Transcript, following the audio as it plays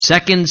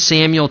2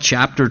 Samuel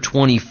chapter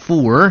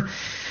 24.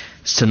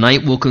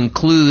 Tonight we'll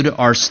conclude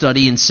our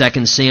study in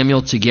 2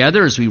 Samuel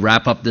together as we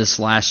wrap up this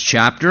last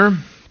chapter.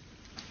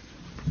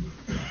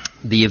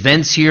 The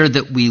events here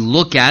that we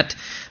look at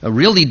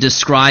really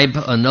describe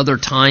another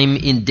time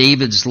in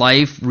David's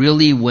life,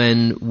 really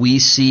when we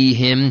see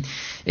him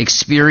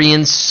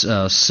experience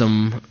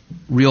some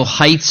real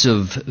heights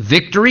of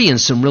victory and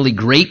some really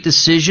great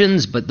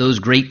decisions, but those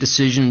great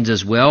decisions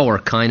as well are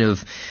kind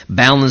of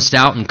balanced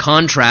out and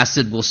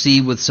contrasted, we'll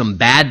see, with some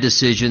bad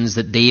decisions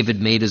that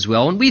David made as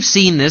well. And we've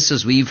seen this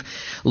as we've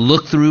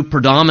looked through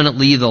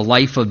predominantly the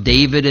life of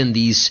David in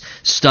these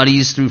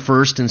studies through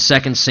 1 and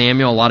 2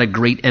 Samuel. A lot of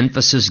great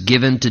emphasis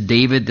given to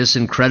David, this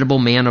incredible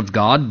man of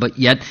God, but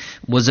yet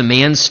was a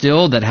man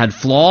still that had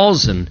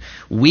flaws and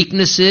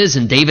weaknesses,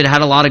 and David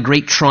had a lot of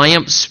great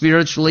triumphs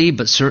spiritually,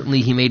 but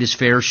certainly he made his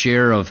fair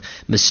share of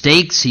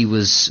mistakes. He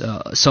was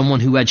someone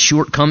who had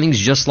shortcomings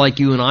just like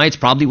you and I. It's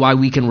probably why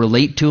we can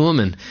relate to him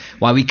and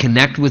why we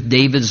connect with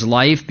David's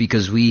life,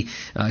 because we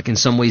can in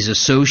some ways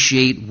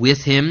associate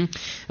with him.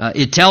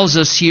 It tells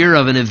us here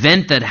of an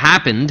event that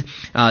happened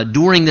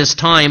during this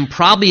time,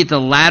 probably at the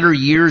latter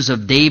years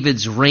of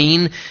David's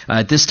reign.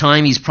 At this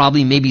time he's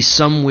probably maybe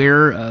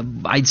somewhere,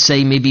 I'd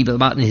say maybe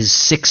about in his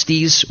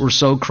 60s or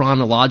so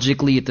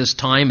chronologically at this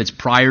time. It's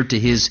prior to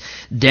his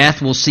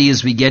death. We'll see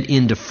as we get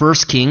into 1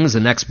 Kings, the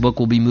next book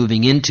we'll be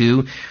moving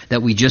into,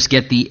 that we just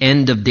get the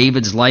end of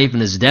David's life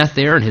and his death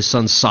there, and his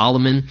son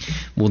Solomon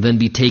will then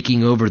be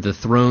taking over the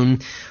throne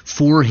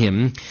for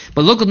him.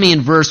 But look with me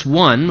in verse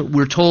 1.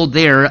 We're told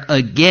there,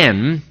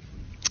 again,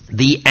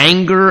 the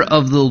anger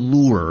of the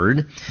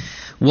Lord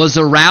was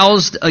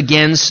aroused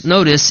against,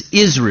 notice,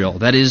 Israel.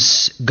 That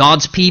is,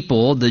 God's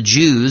people, the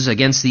Jews,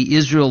 against the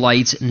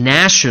Israelites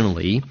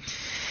nationally.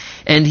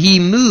 And he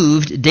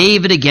moved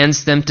David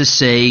against them to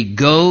say,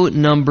 "Go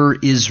number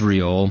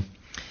Israel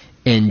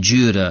and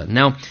Judah."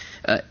 Now,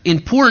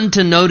 important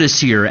to notice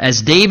here,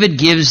 as David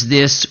gives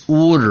this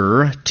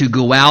order to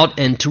go out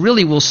and to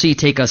really, we'll see,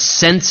 take a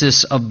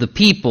census of the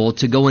people,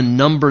 to go and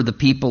number the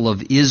people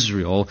of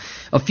Israel,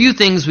 a few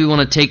things we want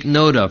to take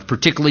note of,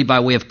 particularly by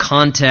way of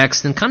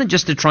context and kind of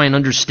just to try and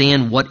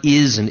understand what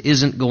is and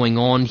isn't going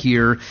on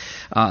here.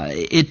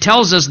 It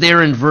tells us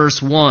there in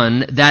verse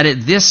 1 that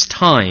at this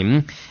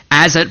time,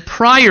 as at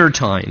prior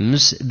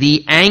times,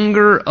 the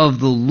anger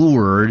of the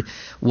Lord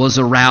was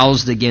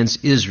aroused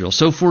against Israel.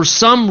 So for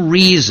some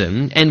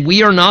reason, and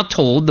we are not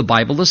told, the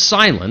Bible is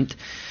silent,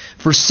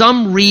 for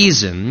some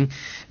reason,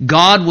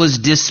 God was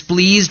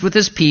displeased with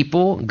his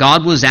people.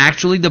 God was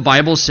actually, the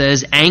Bible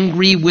says,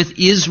 angry with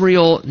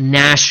Israel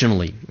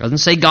nationally. It doesn't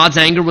say God's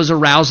anger was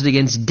aroused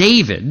against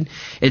David.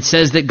 It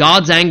says that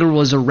God's anger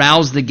was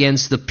aroused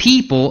against the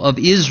people of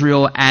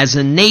Israel as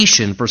a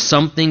nation for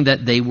something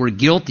that they were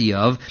guilty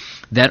of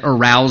that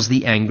aroused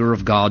the anger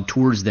of God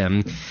towards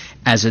them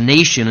as a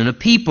nation and a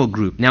people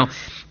group. Now,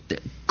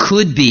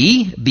 could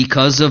be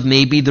because of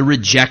maybe the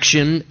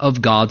rejection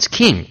of God's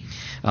king.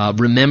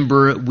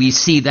 Remember, we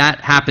see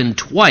that happen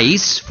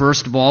twice.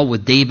 First of all,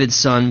 with David's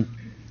son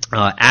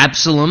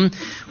Absalom,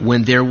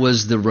 when there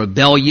was the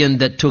rebellion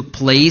that took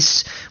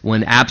place,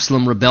 when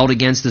Absalom rebelled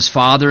against his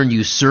father and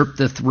usurped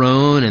the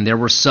throne, and there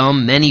were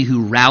many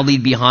who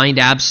rallied behind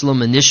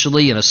Absalom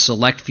initially, and a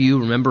select few,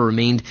 remember,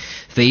 remained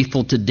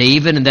faithful to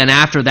David. And then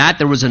after that,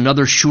 there was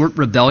another short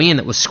rebellion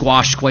that was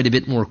squashed quite a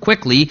bit more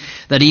quickly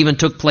that even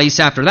took place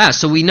after that.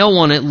 So we know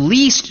on at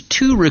least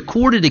 2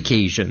 recorded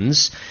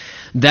occasions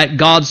that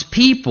God's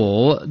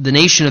people, the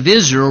nation of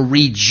Israel,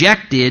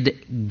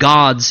 rejected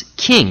God's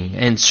king.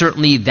 And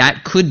certainly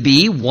that could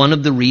be one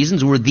of the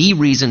reasons, or the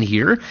reason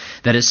here,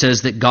 that it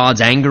says that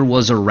God's anger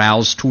was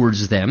aroused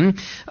towards them.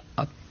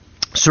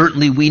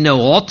 Certainly we know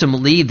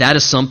ultimately that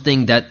is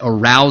something that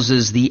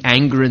arouses the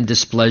anger and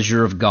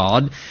displeasure of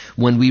God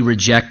when we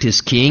reject his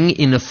king,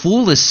 in a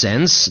fullest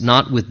sense,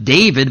 not with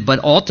David,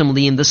 but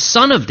ultimately in the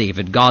Son of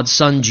David, God's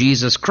Son,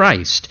 Jesus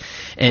Christ.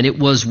 And it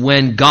was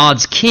when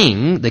God's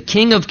king, the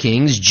King of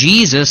Kings,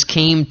 Jesus,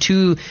 came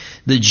to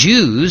the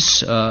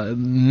Jews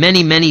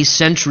many, many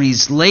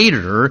centuries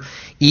later.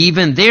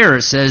 Even there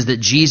it says that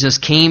Jesus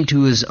came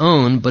to his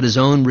own, but his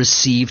own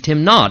received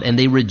him not. And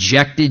they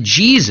rejected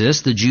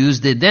Jesus, the Jews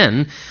did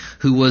then,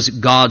 who was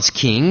God's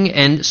king.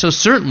 And so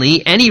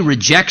certainly any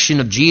rejection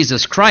of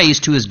Jesus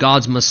Christ, who is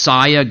God's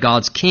Messiah,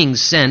 God's king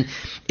sent,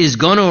 is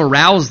going to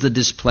arouse the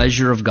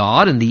displeasure of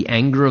God and the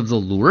anger of the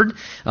Lord.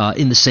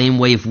 In the same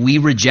way, if we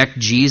reject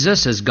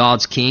Jesus as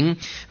God's king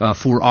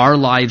for our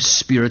lives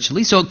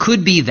spiritually. So it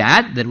could be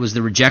that it was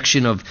the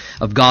rejection of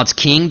God's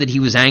king that he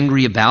was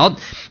angry about.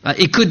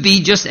 It could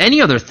be just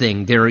any other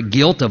thing. Their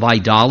guilt of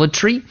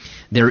idolatry,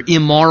 their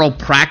immoral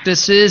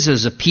practices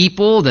as a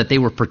people that they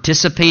were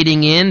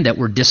participating in, that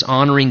were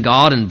dishonoring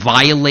God and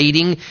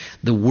violating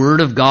the Word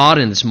of God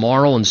and its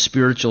moral and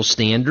spiritual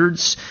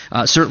standards.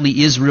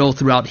 Certainly Israel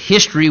throughout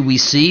history, we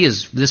see,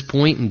 as this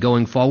point and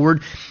going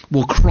forward,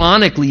 will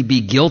chronically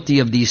be guilty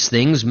of these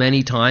things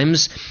many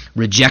times,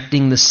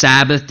 rejecting the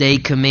Sabbath day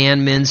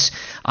commandments,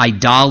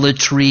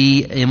 idolatry,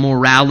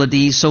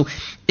 immorality. So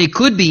It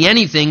could be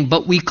anything,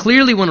 but we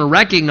clearly want to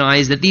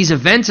recognize that these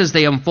events as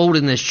they unfold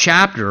in this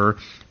chapter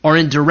are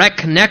in direct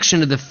connection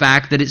to the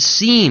fact that it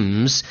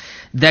seems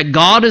that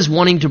God is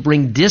wanting to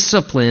bring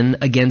discipline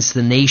against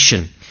the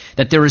nation.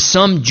 That there is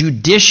some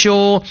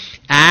judicial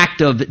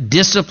act of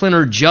discipline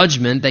or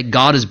judgment that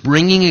God is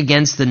bringing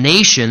against the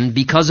nation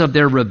because of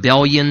their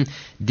rebellion,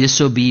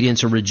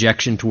 disobedience, or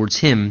rejection towards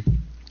Him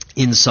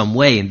in some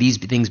way. And these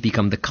things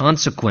become the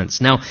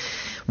consequence. Now,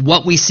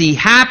 what we see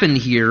happen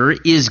here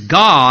is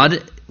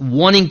God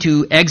wanting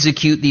to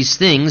execute these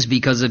things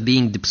because of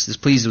being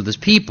displeased with His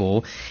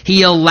people.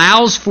 He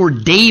allows for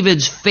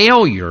David's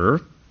failure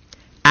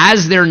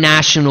as their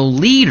national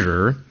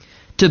leader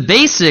to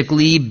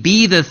basically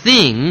be the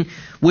thing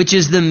which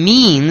is the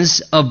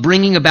means of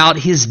bringing about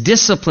His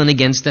discipline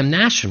against them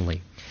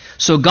nationally.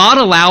 So God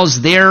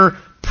allows their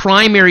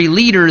primary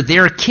leader,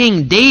 their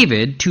King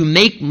David, to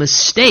make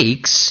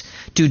mistakes,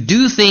 to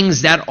do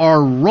things that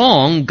are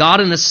wrong.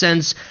 God, in a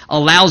sense,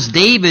 allows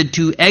David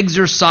to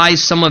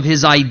exercise some of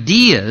his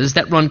ideas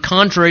that run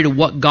contrary to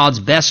what God's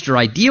best or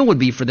ideal would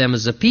be for them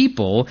as a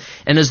people.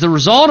 And as the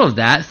result of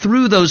that,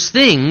 through those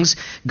things,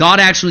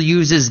 God actually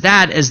uses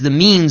that as the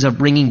means of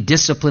bringing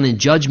discipline and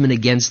judgment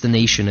against the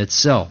nation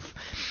itself.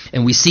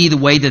 And we see the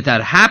way that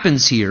that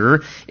happens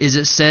here is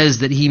it says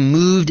that He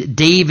moved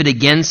David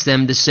against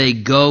them to say,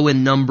 go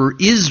and number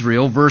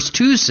Israel. Verse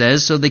 2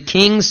 says, so the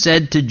king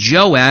said to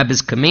Joab,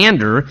 his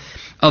commander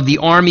of the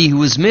army who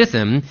was with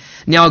him,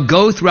 now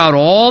go throughout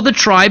all the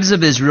tribes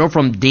of Israel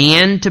from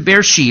Dan to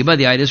Beersheba,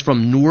 the idea is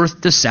from north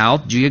to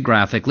south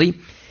geographically,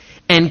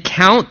 and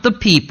count the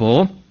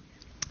people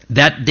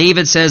that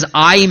David says,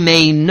 I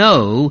may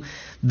know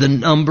the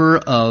number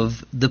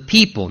of the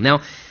people.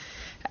 Now,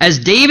 as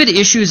David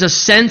issues a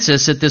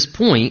census at this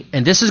point,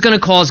 and this is going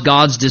to cause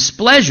God's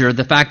displeasure,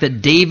 the fact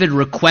that David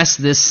requests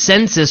this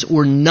census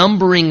or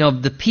numbering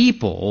of the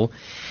people,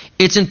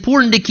 it's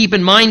important to keep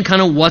in mind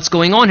kind of what's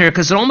going on here,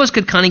 because it almost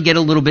could kind of get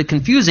a little bit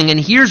confusing. And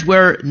here's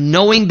where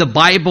knowing the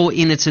Bible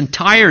in its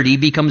entirety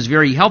becomes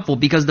very helpful,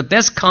 because the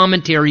best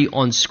commentary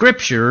on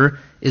Scripture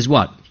is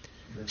what?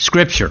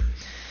 Scripture.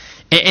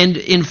 And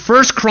in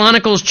 1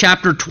 Chronicles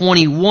chapter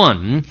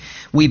 21,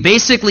 we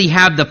basically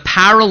have the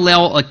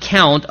parallel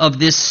account of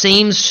this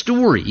same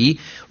story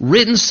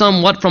written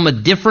somewhat from a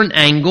different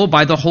angle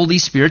by the Holy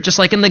Spirit. Just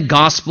like in the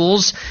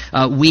Gospels,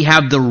 we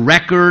have the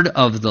record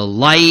of the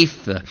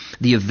life,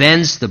 the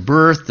events, the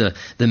birth,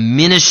 the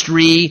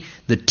ministry,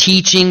 the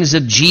teachings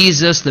of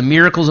Jesus, the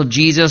miracles of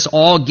Jesus,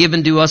 all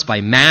given to us by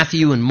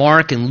Matthew and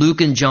Mark and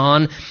Luke and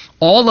John.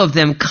 All of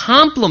them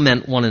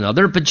complement one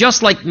another, but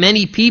just like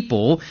many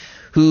people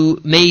who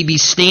may be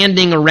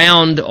standing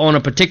around on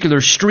a particular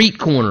street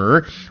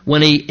corner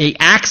when a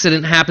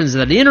accident happens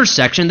at that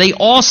intersection, they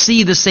all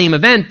see the same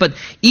event, but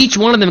each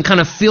one of them kind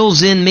of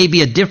fills in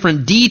maybe a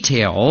different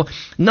detail.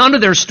 None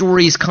of their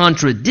stories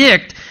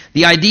contradict.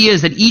 The idea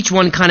is that each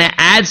one kind of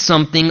adds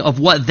something of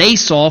what they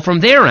saw from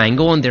their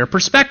angle and their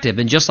perspective.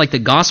 And just like the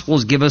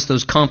Gospels give us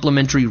those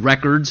complementary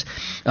records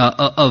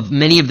of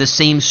many of the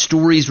same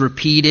stories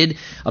repeated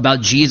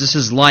about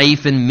Jesus'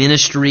 life and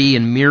ministry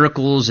and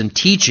miracles and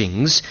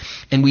teachings,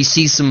 and we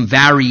see some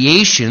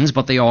variations,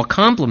 but they all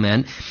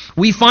complement,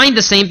 we find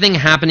the same thing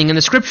happening in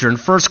the Scripture. And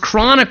 1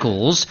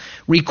 Chronicles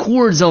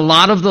records a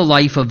lot of the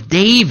life of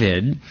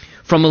David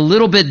from a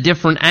little bit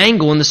different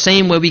angle, in the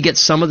same way we get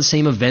some of the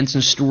same events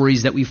and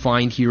stories that we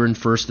find here in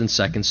 1 and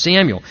 2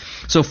 Samuel.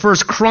 So 1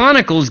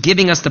 Chronicles,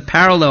 giving us the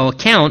parallel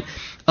account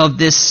of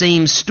this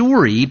same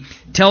story,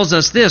 tells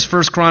us this,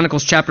 1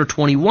 Chronicles chapter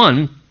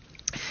 21,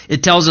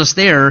 it tells us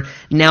there,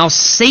 now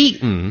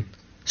Satan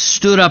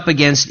stood up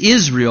against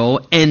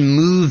Israel and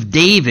moved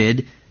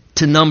David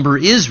to number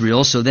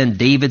Israel. So then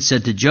David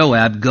said to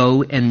Joab,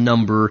 go and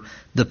number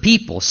the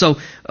people. So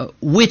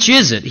which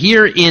is it?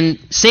 Here in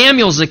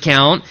Samuel's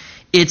account,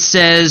 it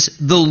says,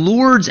 the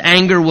Lord's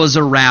anger was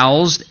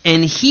aroused,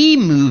 and He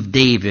moved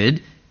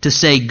David to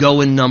say,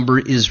 go and number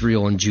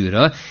Israel and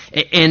Judah.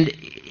 And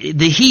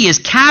the He is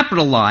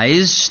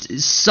capitalized.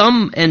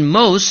 Some and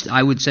most,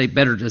 I would say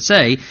better to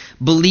say,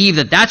 believe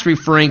that that's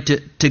referring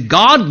to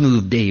God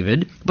moved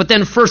David. But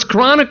then 1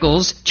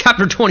 Chronicles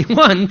chapter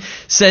 21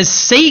 says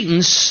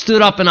Satan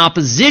stood up in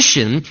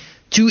opposition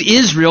to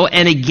Israel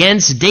and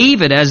against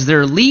David as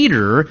their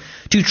leader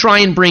to try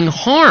and bring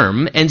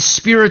harm and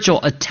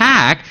spiritual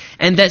attack,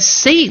 and that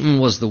Satan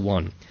was the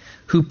one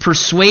who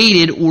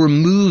persuaded or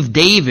moved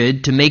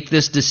David to make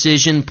this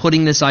decision,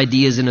 putting these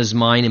ideas in his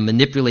mind and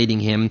manipulating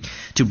him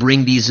to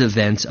bring these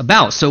events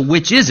about. So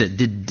which is it?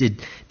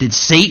 Did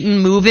Satan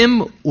move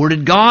him, or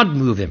did God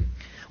move him?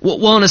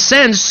 Well, in a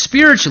sense,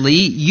 spiritually,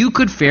 you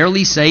could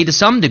fairly say to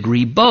some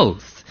degree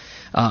both.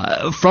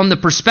 From the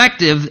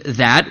perspective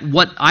that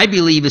what I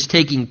believe is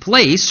taking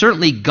place,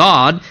 certainly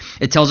God,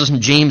 it tells us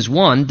in James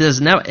 1, does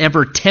not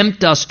ever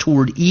tempt us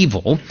toward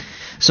evil.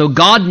 So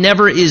God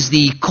never is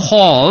the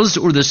cause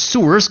or the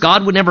source.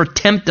 God would never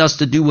tempt us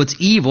to do what's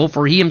evil,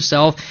 for he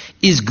himself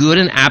is good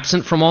and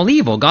absent from all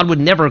evil. God would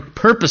never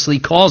purposely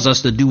cause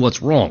us to do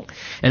what's wrong.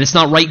 And it's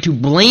not right to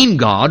blame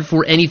God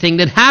for anything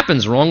that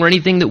happens wrong or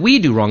anything that we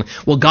do wrong.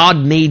 Well, God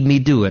made me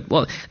do it.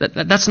 Well,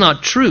 that's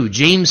not true.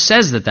 James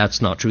says that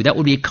that's not true. That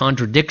would be a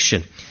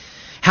contradiction.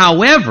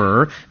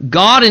 However,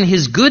 God in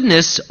his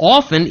goodness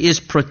often is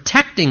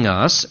protecting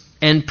us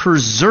and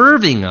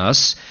preserving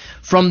us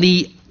from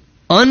the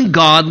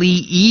ungodly,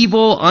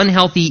 evil,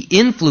 unhealthy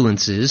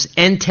influences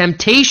and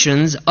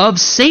temptations of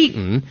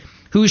Satan,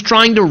 who's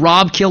trying to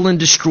rob, kill, and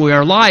destroy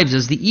our lives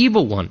as the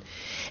evil one.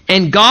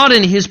 And God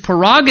in his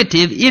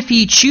prerogative, if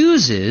he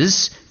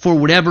chooses, for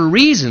whatever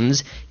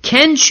reasons,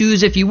 can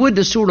choose, if you would,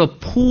 to sort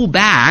of pull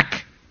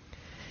back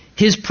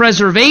his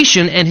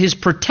preservation and his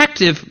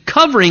protective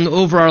covering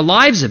over our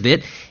lives a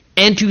bit,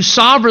 and to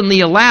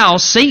sovereignly allow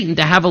Satan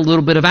to have a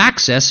little bit of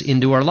access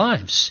into our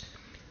lives.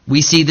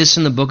 We see this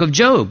in the book of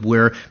Job,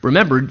 where,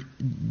 remember,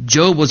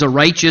 Job was a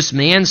righteous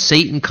man.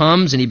 Satan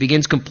comes and he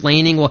begins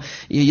complaining. Well,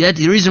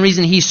 the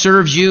reason he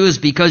serves you is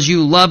because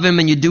you love him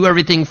and you do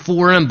everything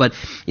for him, but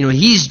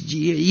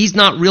he's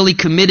not really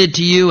committed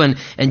to you, and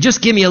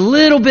just give me a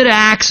little bit of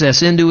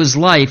access into his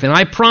life, and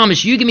I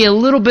promise you give me a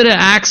little bit of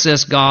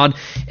access, God,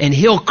 and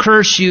he'll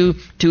curse you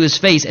to his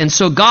face. And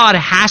so God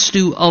has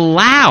to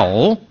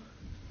allow,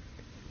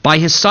 by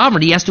his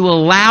sovereignty, he has to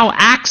allow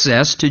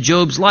access to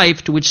Job's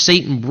life, to which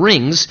Satan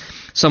brings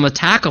some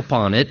attack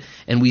upon it,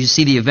 and we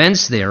see the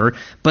events there.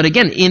 But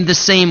again, in the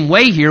same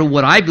way here,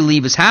 what I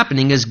believe is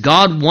happening is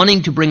God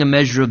wanting to bring a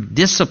measure of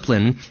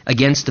discipline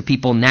against the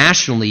people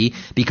nationally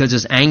because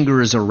his anger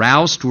is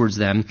aroused towards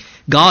them.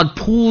 God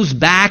pulls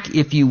back,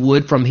 if you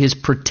would, from his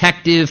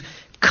protective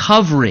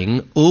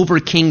covering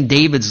over King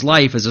David's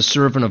life as a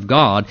servant of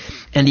God,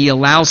 and he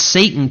allows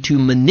Satan to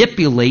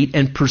manipulate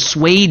and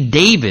persuade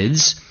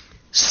David's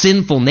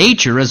sinful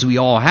nature, as we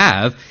all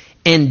have,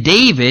 and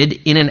David,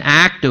 in an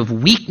act of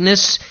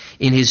weakness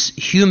in his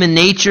human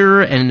nature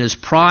and in his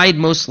pride,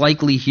 most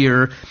likely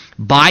here,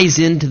 buys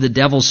into the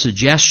devil's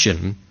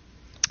suggestion,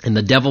 and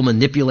the devil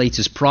manipulates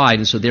his pride,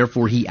 and so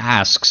therefore he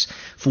asks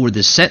for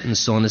this sentence.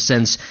 So in a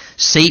sense,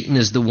 Satan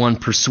is the one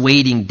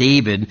persuading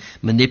David,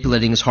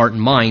 manipulating his heart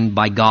and mind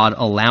by God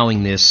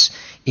allowing this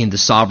in the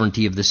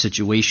sovereignty of the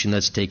situation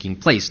that's taking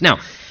place. Now,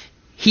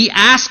 he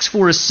asks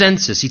for a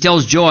census. He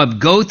tells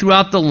Joab, go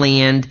throughout the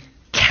land,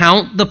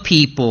 count the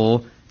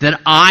people, that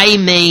I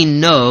may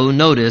know,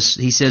 notice,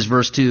 he says,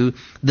 verse 2,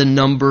 the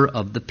number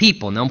of the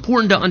people. Now,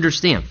 important to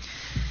understand,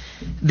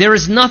 there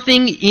is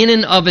nothing in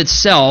and of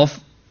itself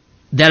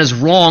that is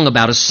wrong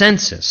about a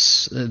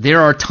census.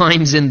 There are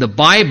times in the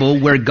Bible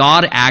where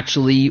God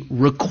actually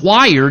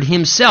required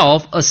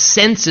himself a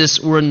census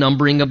or a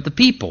numbering of the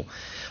people.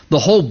 The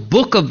whole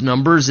book of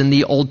Numbers in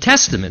the Old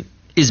Testament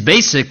is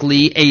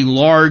basically a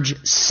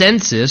large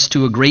census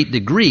to a great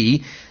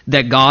degree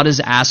that God is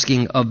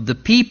asking of the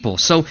people.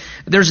 So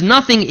there's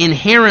nothing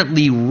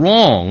inherently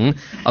wrong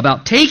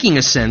about taking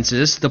a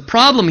census. The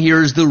problem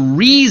here is the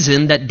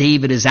reason that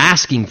David is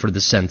asking for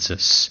the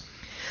census.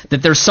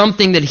 That there's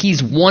something that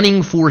he's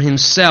wanting for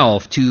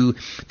himself, to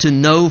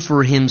know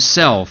for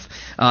himself.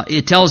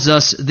 It tells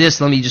us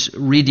this. Let me just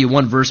read you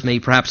one verse, may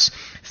perhaps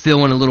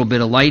fill in a little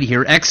bit of light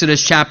here.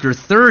 Exodus chapter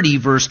 30,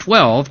 verse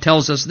 12,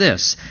 tells us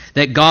this,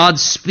 that God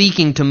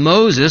speaking to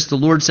Moses, the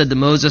Lord said to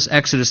Moses,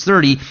 Exodus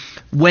 30,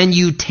 when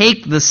you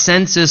take the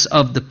census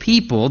of the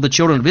people, the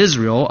children of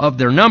Israel, of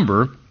their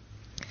number,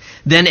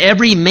 then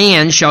every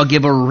man shall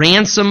give a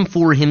ransom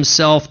for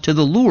himself to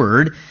the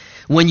Lord.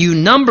 When you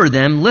number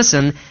them,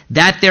 listen,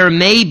 that there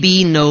may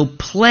be no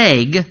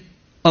plague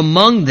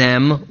among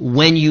them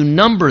when you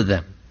number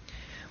them.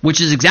 Which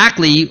is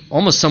exactly,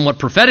 almost somewhat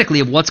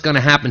prophetically, of what's going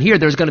to happen here.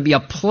 There's going to be a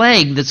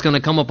plague that's going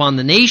to come upon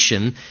the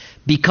nation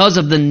because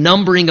of the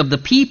numbering of the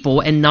people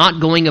and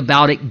not going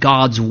about it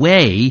God's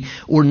way,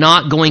 or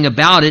not going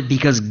about it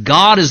because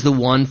God is the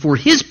one, for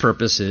his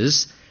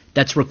purposes,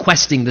 that's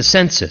requesting the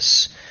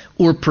census,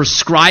 or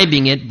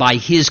prescribing it by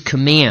his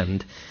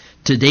command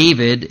to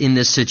David in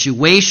this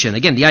situation.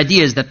 Again, the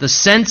idea is that the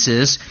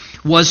census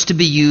was to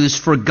be used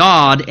for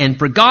God and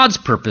for God's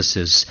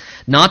purposes,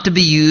 not to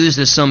be used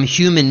as some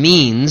human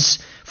means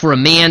for a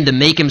man to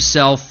make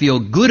himself feel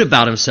good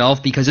about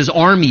himself because his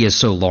army is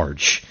so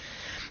large,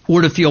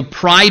 or to feel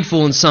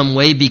prideful in some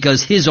way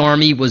because his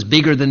army was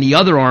bigger than the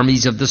other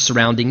armies of the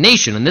surrounding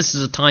nation. And this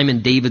is a time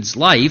in David's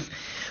life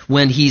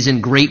when he's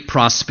in great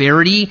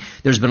prosperity.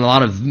 There's been a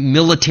lot of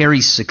military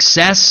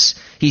success.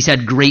 He's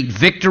had great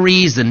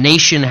victories. The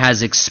nation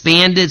has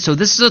expanded. So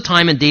this is a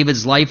time in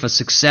David's life of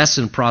success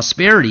and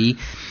prosperity.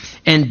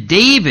 And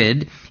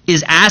David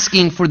is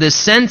asking for this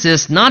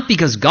census not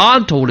because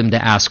God told him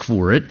to ask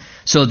for it,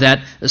 so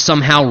that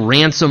somehow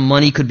ransom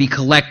money could be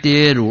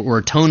collected or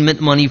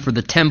atonement money for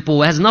the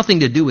temple. It has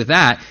nothing to do with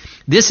that.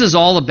 This is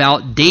all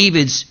about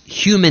David's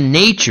human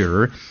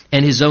nature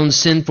and his own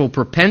sinful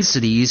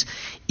propensities.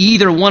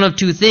 Either one of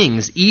two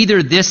things.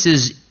 Either this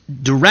is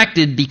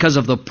directed because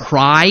of the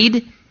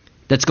pride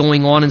that's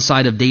going on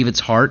inside of David's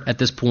heart at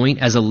this point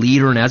as a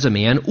leader and as a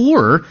man,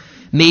 or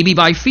maybe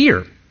by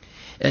fear.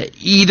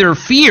 Either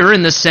fear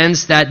in the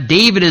sense that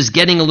David is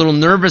getting a little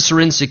nervous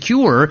or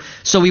insecure,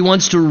 so he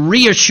wants to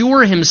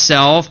reassure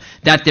himself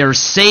that they're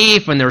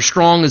safe and they're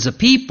strong as a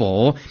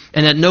people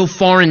and that no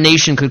foreign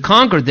nation could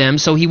conquer them,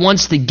 so he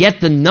wants to get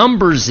the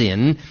numbers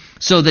in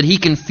so that he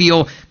can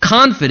feel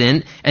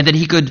confident and that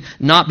he could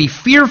not be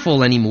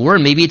fearful anymore.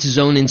 And maybe it's his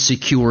own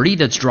insecurity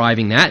that's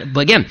driving that.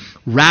 But again,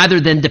 rather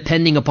than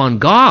depending upon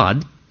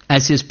God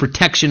as his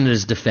protection and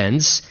his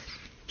defense,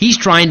 he's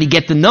trying to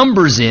get the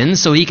numbers in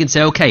so he can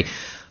say, okay,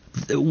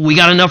 we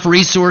got enough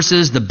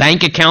resources, the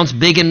bank account's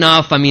big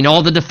enough,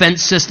 all the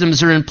defense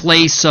systems are in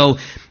place, so,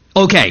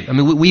 okay,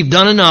 we've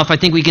done enough, I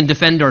think we can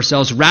defend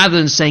ourselves, rather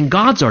than saying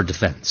God's our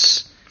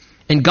defense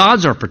and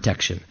God's our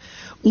protection.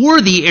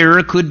 Or the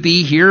error could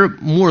be here,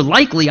 more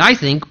likely, I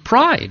think,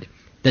 pride.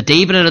 That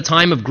David, at a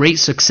time of great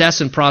success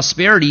and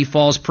prosperity,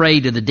 falls prey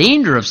to the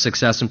danger of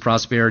success and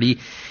prosperity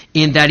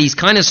in that he's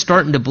kind of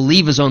starting to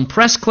believe his own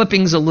press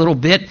clippings a little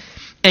bit,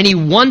 and he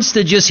wants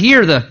to just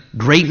hear the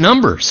great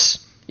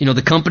numbers.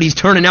 The company's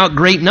turning out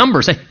great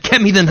numbers. Hey,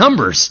 get me the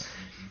numbers.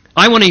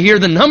 I want to hear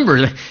the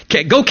numbers.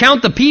 Go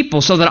count the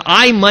people so that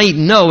I might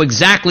know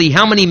exactly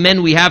how many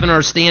men we have in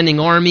our standing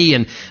army,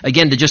 and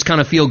again, to just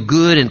kind of feel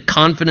good and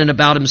confident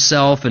about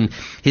himself and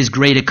his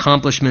great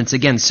accomplishments.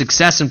 Again,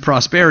 success and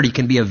prosperity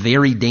can be a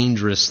very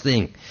dangerous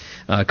thing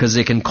because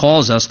it can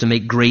cause us to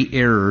make great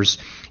errors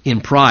in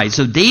pride.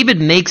 So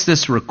David makes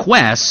this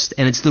request,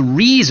 and it's the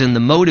reason, the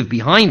motive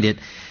behind it,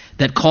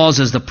 that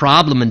causes the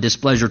problem and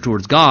displeasure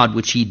towards God,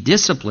 which he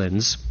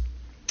disciplines.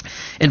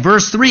 In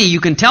verse 3,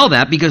 you can tell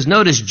that because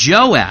notice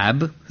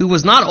Joab, who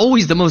was not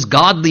always the most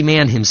godly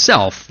man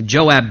himself,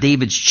 Joab,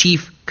 David's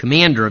chief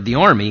commander of the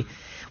army,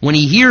 when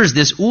he hears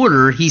this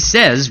order, he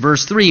says,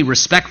 verse 3,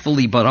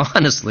 respectfully but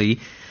honestly,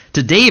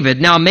 to David,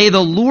 now may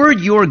the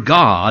Lord your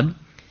God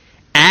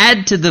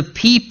add to the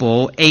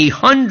people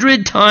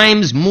 100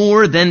 times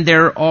more than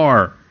there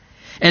are,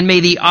 and may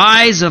the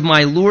eyes of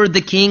my Lord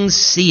the king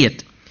see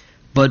it.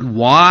 But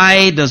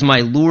why does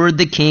my Lord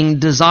the king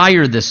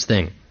desire this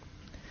thing?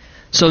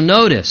 So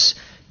notice,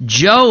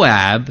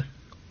 Joab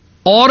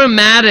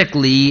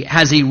automatically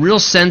has a real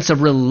sense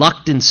of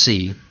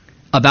reluctancy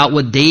about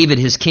what David,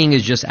 his king,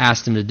 has just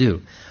asked him to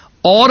do.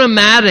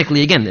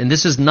 Automatically, again, and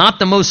this is not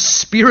the most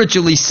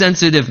spiritually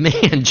sensitive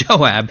man,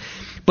 Joab,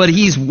 but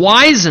he's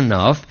wise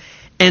enough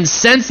and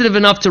sensitive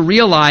enough to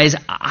realize,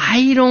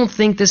 I don't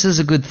think this is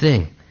a good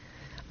thing.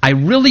 I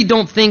really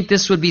don't think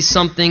this would be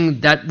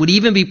something that would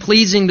even be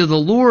pleasing to the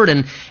Lord.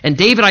 And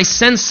David, I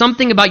sense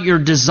something about your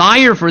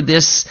desire for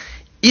this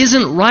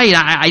isn't right.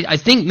 I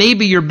think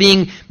maybe you're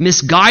being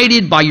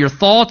misguided by your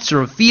thoughts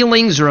or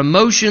feelings or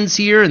emotions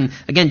here. And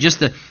again,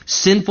 just the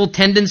sinful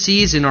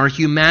tendencies in our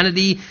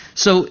humanity.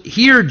 So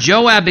here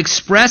Joab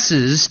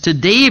expresses to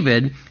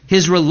David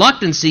his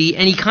reluctancy,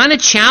 and he kind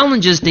of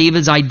challenges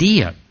David's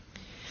idea.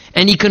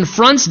 And he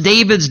confronts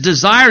David's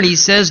desire, and he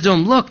says to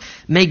him, look,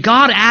 may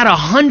God add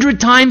 100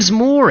 times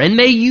more, and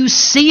may you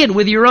see it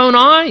with your own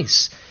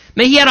eyes.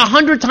 May he add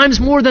 100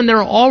 times more than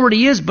there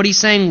already is. But he's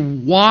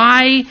saying,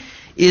 why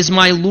is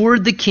my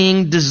Lord the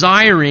king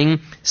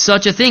desiring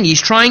such a thing?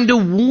 He's trying to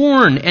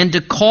warn and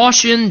to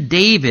caution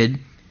David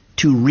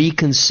to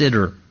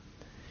reconsider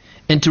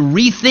and to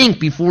rethink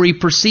before he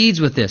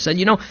proceeds with this.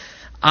 And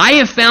I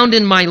have found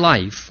in my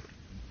life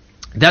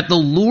that the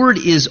Lord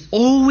is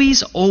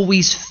always,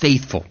 always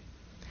faithful.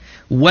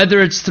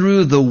 Whether it's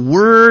through the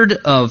word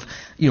of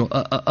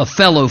a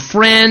fellow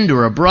friend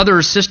or a brother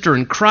or sister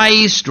in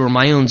Christ or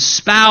my own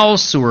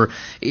spouse or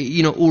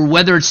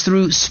whether it's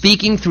through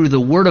speaking through the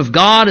Word of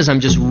God as I'm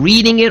just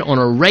reading it on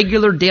a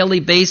regular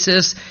daily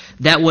basis,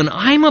 that when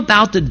I'm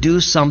about to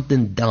do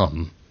something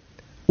dumb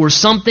or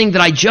something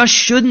that I just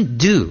shouldn't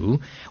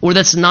do or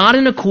that's not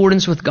in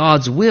accordance with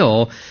God's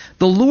will,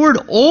 the Lord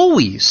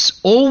always,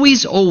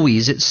 always,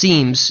 always, it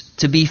seems,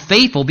 to be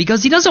faithful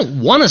because he doesn't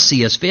want to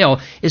see us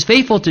fail, is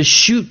faithful to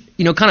shoot,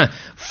 kind of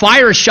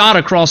fire a shot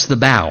across the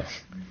bow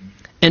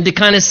and to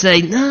kind of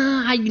say,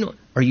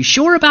 are you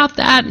sure about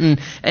that?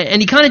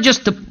 And he kind of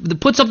just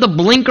puts up the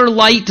blinker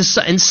light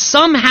and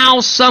somehow,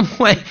 some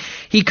way,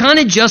 he kind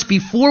of just,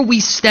 before we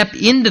step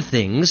into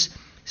things,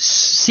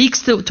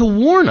 seeks to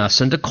warn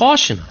us and to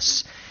caution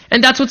us.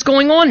 And that's what's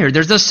going on here.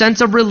 There's a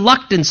sense of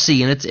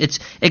reluctancy, and it's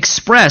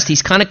expressed.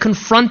 He's kind of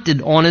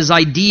confronted on his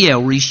idea,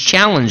 or he's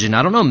challenged. And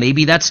I don't know,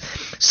 maybe that's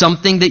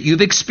something that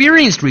you've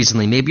experienced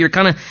recently. Maybe you're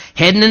kind of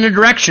heading in a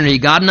direction, or you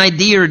got an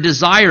idea or a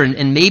desire,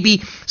 and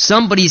maybe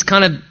somebody's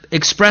kind of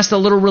expressed a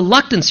little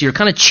reluctance or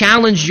kind of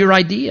challenged your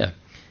idea.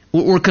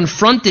 Or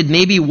confronted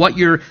maybe what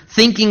you're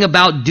thinking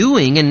about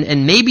doing,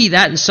 and maybe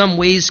that in some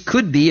ways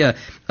could be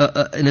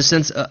in a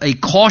sense, a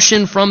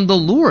caution from the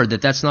Lord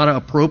that that's not an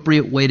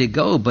appropriate way to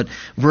go. But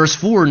verse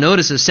 4,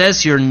 notice it says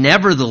here,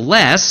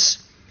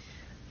 nevertheless,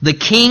 the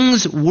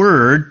king's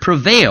word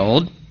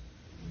prevailed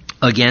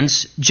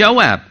against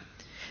Joab.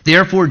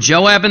 Therefore,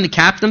 Joab and the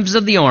captains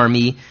of the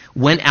army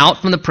went out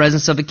from the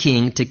presence of a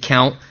king to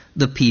count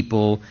the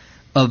people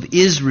of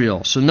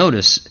Israel. So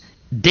notice,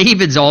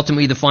 David's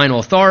ultimately the final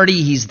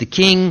authority. He's the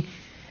king.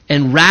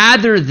 And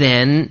rather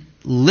than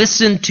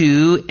listen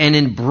to and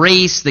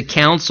embrace the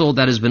counsel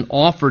that has been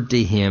offered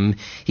to him,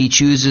 he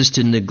chooses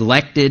to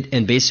neglect it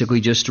and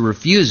basically just to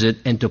refuse it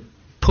and to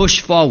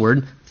push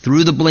forward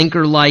through the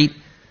blinker light,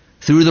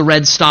 through the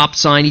red stop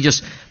sign. He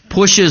just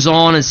pushes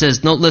on and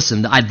says, no,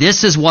 listen,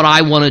 this is what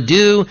I want to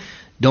do.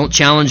 Don't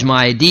challenge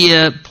my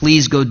idea.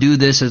 Please go do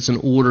this. It's an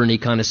order, and he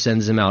kind of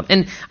sends him out.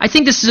 And I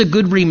think this is a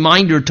good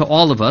reminder to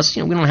all of us.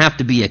 We don't have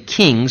to be a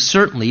king,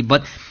 certainly,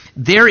 but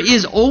there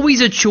is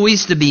always a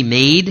choice to be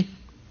made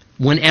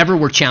whenever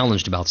we're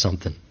challenged about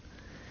something.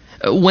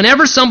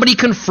 Whenever somebody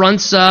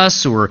confronts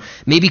us or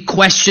maybe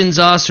questions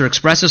us or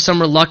expresses some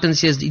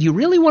reluctance, says, do you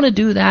really want to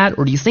do that?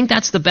 Or do you think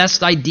that's the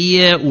best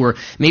idea? Or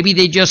maybe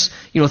they just,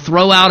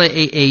 throw out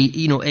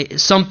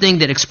something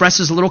that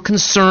expresses a little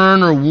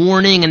concern or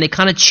warning, and they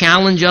kind of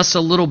challenge us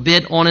a little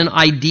bit on an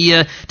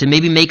idea to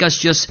maybe make us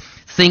just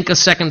think a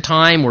second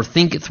time or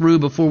think it through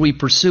before we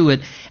pursue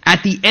it.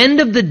 At the end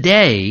of the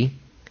day,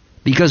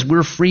 because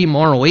we're free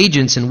moral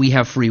agents and we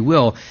have free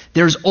will,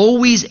 there's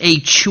always a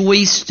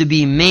choice to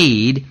be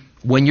made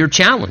when you're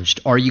challenged.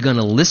 Are you going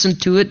to listen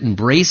to it,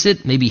 embrace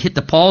it, maybe hit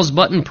the pause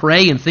button,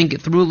 pray, and think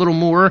it through a little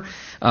more?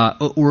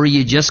 Or are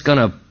you just going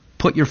to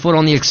put your foot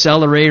on the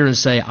accelerator and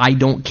say, I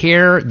don't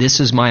care, this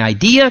is my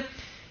idea,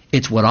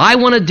 it's what I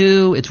want to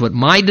do, it's what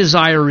my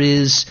desire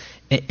is,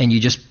 and you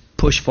just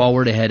push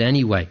forward ahead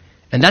anyway.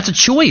 And that's a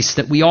choice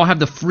that we all have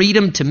the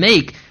freedom to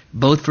make,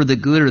 both for the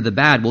good or the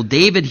bad. Well,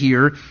 David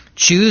here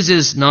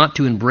chooses not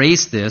to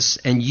embrace this,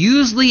 and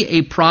usually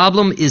a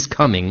problem is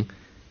coming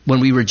when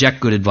we reject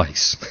good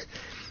advice.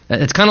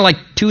 It's kind of like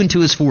 2 and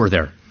 2 is 4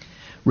 there.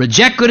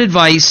 Reject good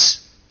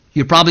advice,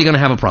 you're probably going to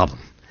have a problem.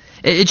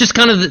 It's just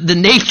kind of the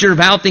nature of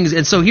how things...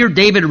 And so here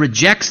David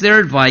rejects their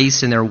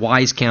advice and their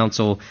wise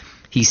counsel.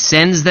 He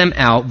sends them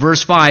out.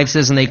 Verse 5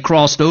 says, and they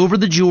crossed over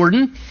the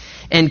Jordan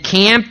and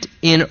camped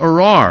in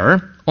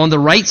Arar on the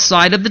right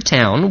side of the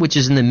town, which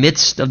is in the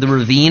midst of the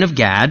ravine of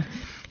Gad,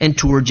 and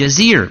toward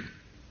Jazeer.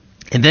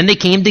 And then they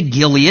came to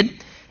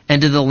Gilead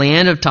and to the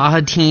land of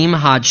Tahatim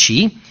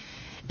Hadshi,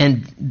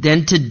 and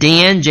then to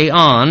Dan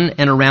Jaan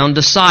and around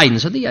to Sidon.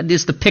 So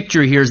the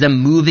picture here is them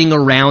moving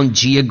around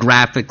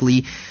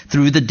geographically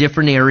through the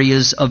different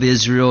areas of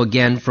Israel,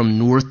 again from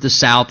north to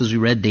south, as we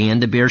read,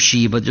 Dan to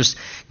Beersheba, just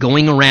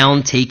going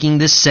around taking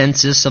this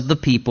census of the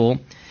people.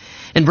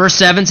 And verse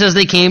 7 says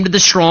they came to the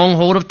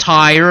stronghold of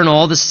Tyre and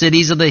all the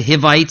cities of the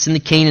Hivites and the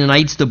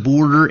Canaanites, the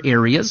border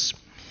areas.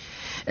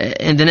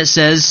 And then it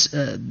says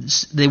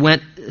they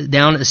went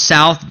down to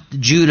South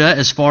Judah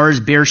as far as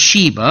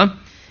Beersheba.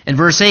 And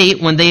verse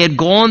 8, when they had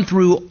gone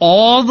through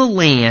all the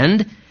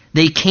land,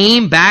 they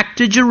came back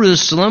to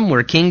Jerusalem,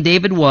 where King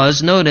David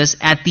was, notice,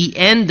 at the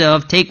end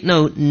of, take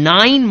note,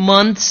 9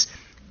 months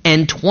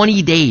and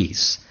 20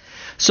 days.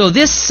 So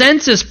this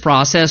census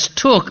process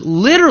took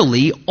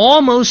literally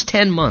almost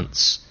 10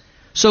 months.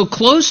 So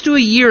close to a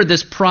year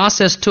this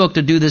process took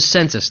to do this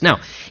census.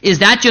 Now, is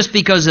that just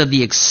because of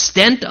the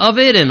extent of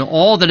it and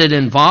all that it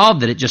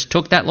involved, that it just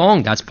took that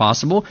long? That's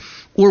possible.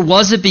 Or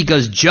was it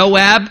because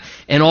Joab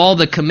and all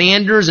the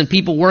commanders and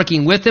people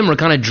working with him were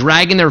kind of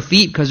dragging their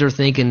feet because they're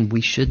thinking,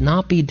 we should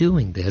not be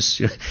doing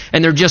this.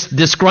 And they're just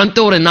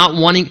disgruntled and not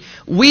wanting.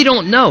 We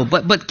don't know.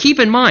 But keep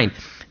in mind,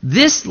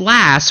 this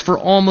lasts for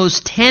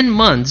almost 10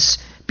 months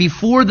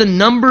before the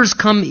numbers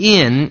come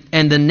in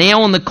and the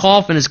nail in the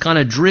coffin is kind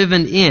of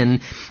driven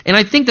in. And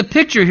I think the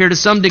picture here to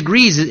some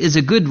degrees is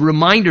a good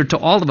reminder to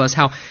all of us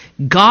how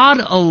God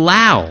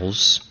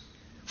allows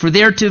for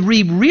there to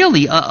be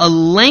really a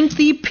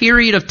lengthy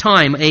period of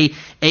time,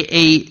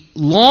 a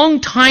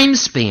long time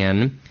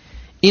span,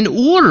 in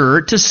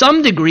order to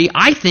some degree,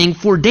 I think,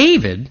 for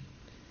David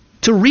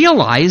to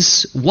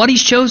realize what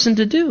he's chosen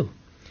to do.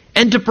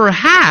 And to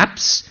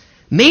perhaps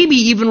maybe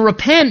even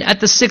repent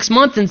at the 6th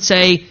month and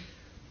say,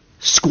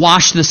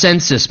 squash the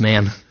census,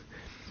 man.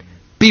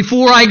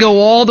 Before I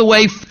go all the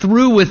way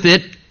through with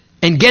it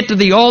and get to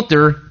the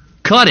altar,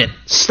 cut it.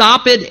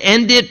 Stop it,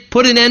 end it,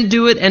 put an end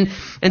to it.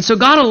 And so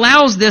God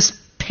allows this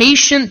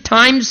patient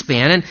time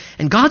span,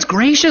 and God's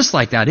gracious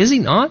like that, is he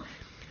not?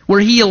 Where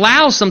he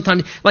allows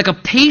sometimes like a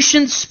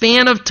patient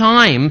span of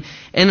time,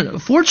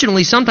 and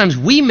fortunately sometimes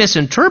we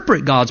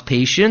misinterpret God's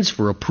patience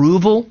for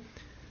approval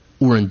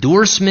or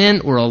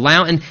endorsement or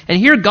and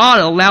here God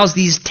allows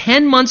these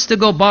 10 months to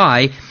go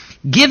by,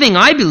 giving,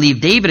 I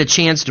believe, David a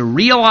chance to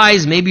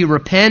realize, maybe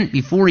repent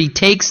before he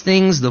takes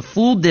things the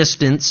full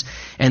distance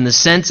and the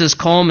census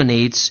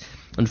culminates.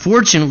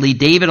 Unfortunately,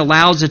 David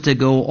allows it to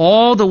go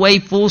all the way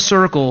full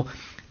circle.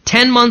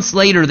 10 months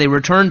later, they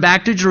return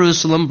back to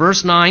Jerusalem.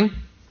 Verse 9,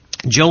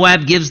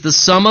 Joab gives the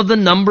sum of the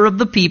number of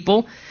the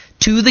people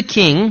to the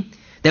king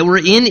that were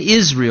in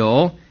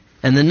Israel,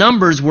 and the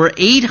numbers were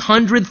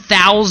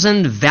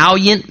 800,000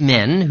 valiant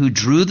men who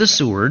drew the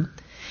sword,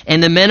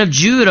 and the men of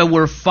Judah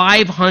were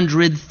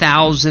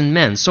 500,000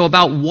 men. So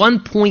about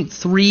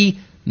 1.3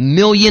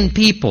 million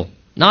people.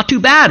 Not too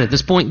bad at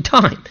this point in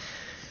time.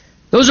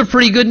 Those are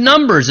pretty good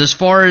numbers as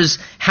far as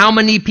how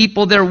many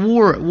people there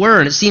were.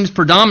 And it seems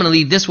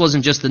predominantly this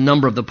wasn't just the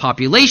number of the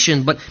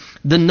population, but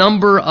the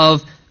number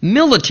of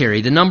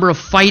military, the number of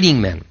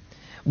fighting men.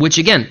 Which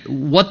again,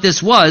 what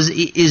this was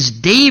is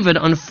David,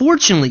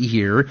 unfortunately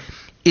here,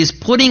 is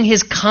putting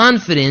his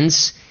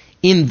confidence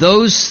in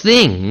those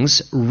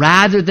things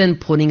rather than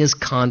putting his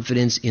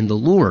confidence in the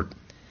Lord.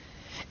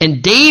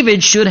 And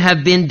David should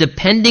have been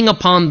depending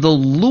upon the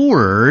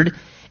Lord,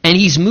 and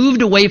he's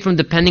moved away from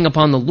depending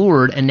upon the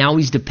Lord, and now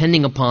he's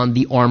depending upon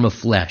the arm of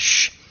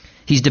flesh.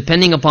 He's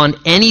depending upon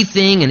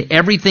anything and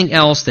everything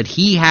else that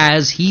he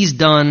has, he's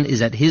done,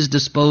 is at his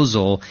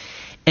disposal.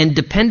 And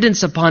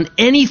dependence upon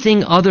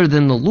anything other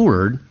than the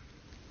Lord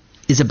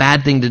is a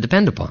bad thing to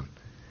depend upon.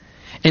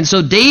 And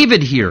so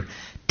David here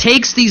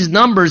takes these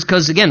numbers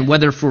because, again,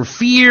 whether for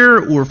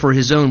fear or for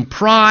his own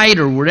pride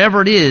or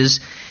whatever it is,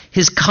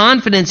 his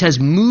confidence has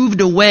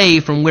moved away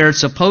from where it's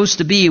supposed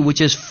to be,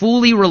 which is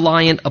fully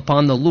reliant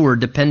upon the Lord,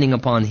 depending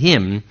upon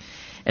him.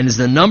 And as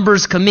the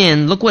numbers come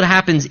in, look what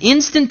happens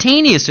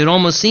instantaneous, it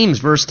almost seems,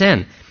 verse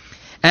 10.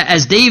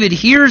 As David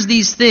hears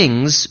these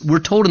things, we're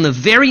told in the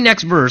very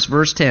next verse,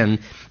 verse 10,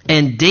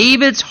 and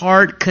David's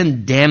heart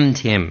condemned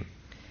him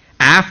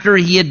after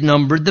he had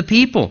numbered the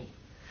people.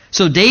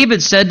 So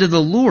David said to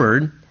the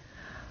Lord,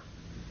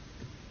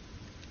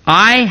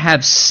 I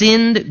have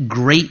sinned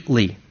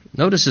greatly.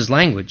 Notice his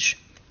language.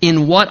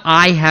 In what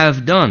I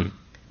have done.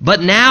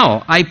 But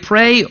now I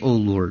pray, O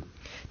Lord,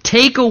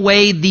 take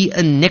away the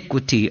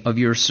iniquity of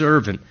your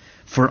servant,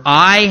 for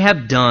I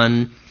have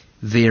done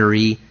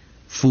very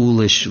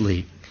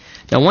foolishly.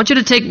 Now I want you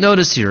to take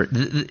notice here.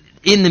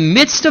 In the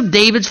midst of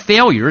David's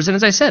failures, and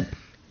as I said,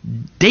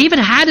 David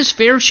had his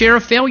fair share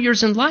of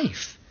failures in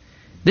life.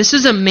 This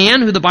is a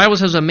man who the Bible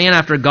says was a man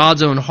after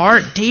God's own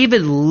heart.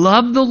 David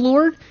loved the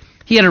Lord.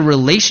 He had a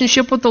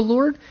relationship with the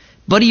Lord.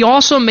 But he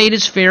also made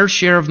his fair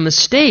share of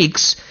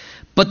mistakes.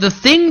 But the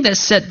thing that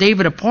set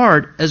David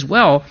apart as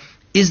well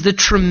is the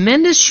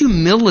tremendous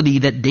humility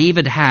that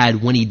David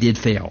had when he did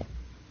fail.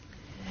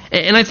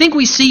 And I think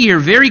we see here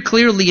very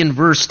clearly in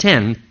verse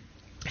 10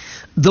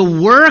 the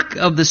work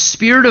of the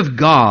Spirit of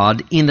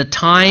God in the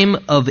time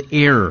of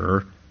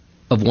error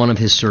of one of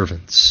his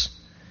servants.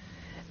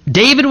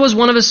 David was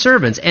one of his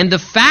servants, and the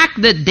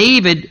fact that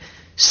David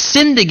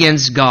sinned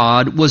against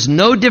God was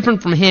no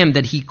different from him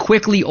that he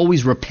quickly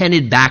always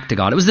repented back to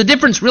God. It was the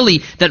difference really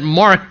that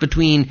marked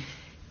between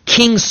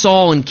King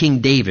Saul and King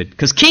David.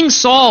 Because King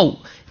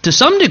Saul, to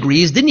some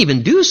degrees, didn't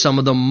even do some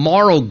of the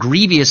moral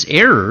grievous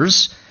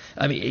errors.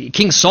 I mean,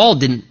 King Saul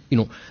didn't,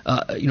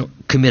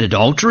 commit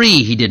adultery.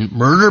 He didn't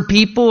murder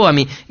people. I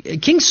mean,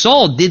 King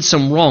Saul did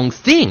some wrong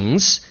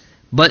things.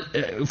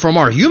 But from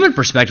our human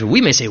perspective,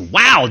 we may say,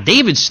 wow,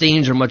 David's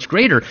stains are much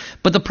greater.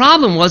 But the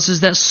problem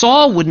is that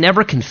Saul would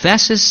never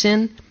confess his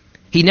sin.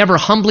 He never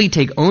humbly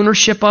take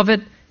ownership of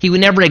it. He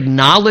would never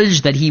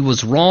acknowledge that he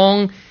was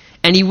wrong.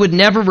 And he would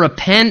never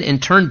repent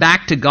and turn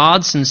back to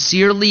God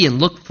sincerely and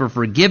look for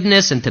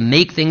forgiveness and to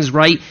make things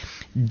right.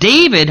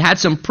 David had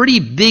some pretty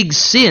big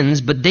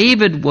sins, but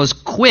David was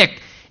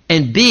quick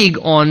and big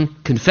on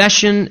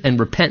confession and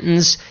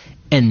repentance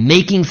and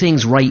making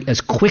things right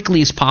as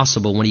quickly as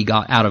possible when he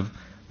got out of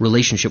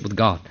relationship with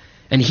God.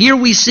 And here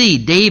we see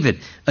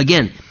David,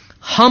 again,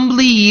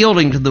 humbly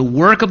yielding to the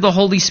work of the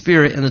Holy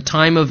Spirit in the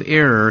time of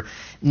error.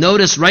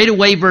 Notice right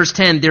away, verse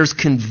 10, there's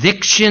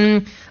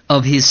conviction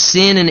of his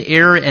sin and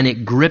error, and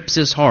it grips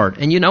his heart.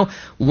 And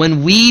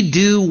when we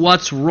do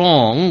what's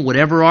wrong,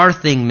 whatever our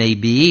thing may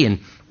be,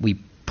 and we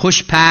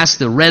push past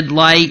the red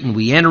light and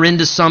we enter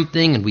into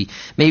something, and we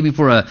maybe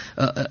for a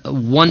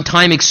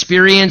one-time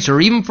experience or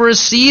even for a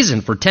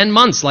season, for 10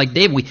 months like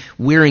David,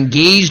 we're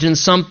engaged in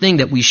something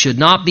that we should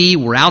not be.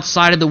 We're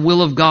outside of the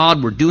will of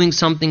God. We're doing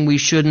something we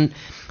shouldn't.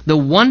 The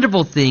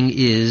wonderful thing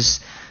is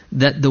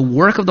that the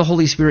work of the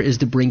Holy Spirit is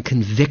to bring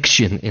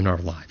conviction in our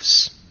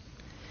lives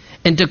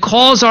and to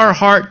cause our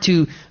heart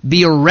to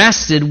be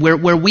arrested where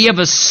we have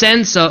a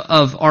sense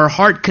of our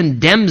heart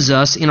condemns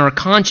us in our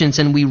conscience,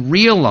 and we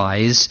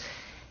realize,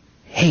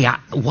 hey,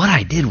 what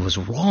I did was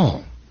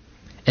wrong.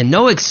 And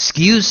no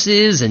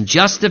excuses and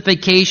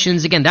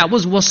justifications. Again, that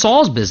was what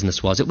Saul's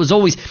business was. It was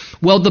always,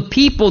 well, the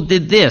people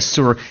did this,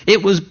 or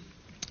it was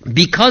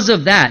because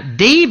of that.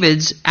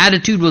 David's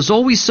attitude was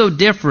always so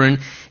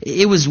different.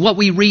 It was what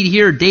we read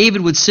here.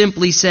 David would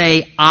simply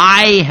say,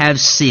 I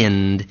have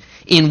sinned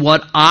in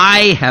what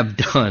I have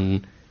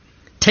done.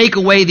 Take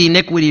away the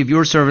iniquity of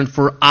your servant,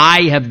 for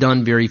I have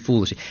done very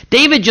foolishly.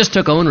 David just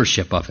took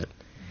ownership of it.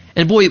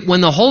 And boy, when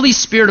the Holy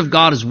Spirit of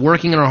God is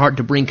working in our heart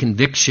to bring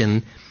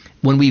conviction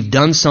when we've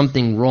done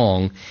something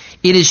wrong,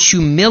 it is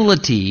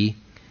humility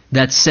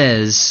that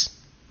says,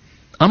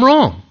 I'm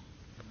wrong.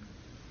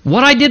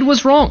 What I did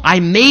was wrong. I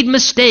made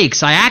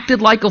mistakes. I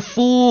acted like a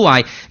fool.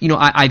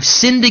 I've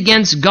sinned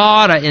against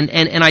God,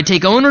 and I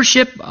take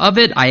ownership of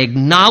it. I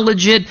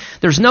acknowledge it.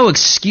 There's no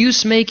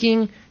excuse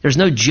making. There's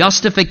no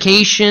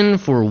justification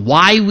for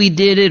why we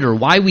did it or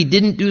why we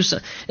didn't do so.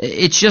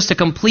 It's just a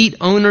complete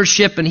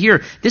ownership. And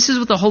here, this is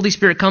what the Holy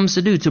Spirit comes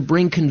to do, to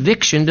bring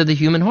conviction to the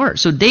human heart.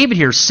 So David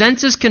here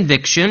senses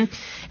conviction,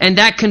 and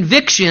that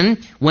conviction,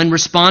 when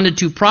responded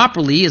to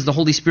properly, as the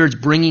Holy Spirit's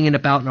bringing it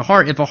about in a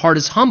heart, if a heart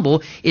is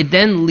humble, it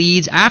then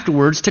leads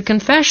afterwards to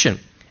confession.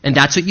 And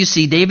that's what you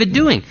see David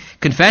doing.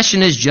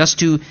 Confession is just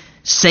to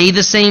say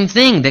the same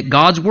thing that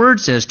God's Word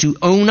says, to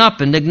own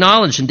up and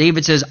acknowledge. And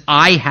David says,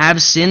 I have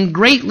sinned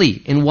greatly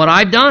in what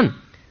I've done.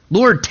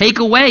 Lord, take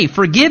away,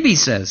 forgive, he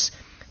says,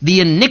 the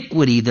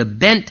iniquity, the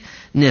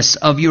bentness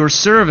of your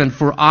servant,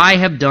 for I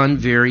have done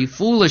very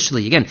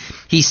foolishly. Again,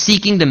 he's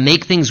seeking to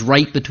make things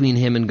right between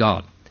him and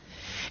God.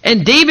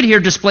 And David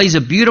here displays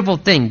a beautiful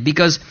thing,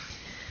 because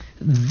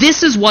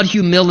this is what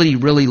humility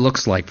really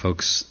looks like,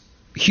 folks.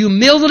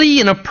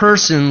 Humility in a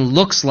person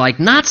looks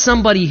like not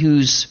somebody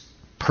who's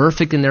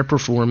perfect in their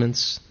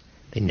performance.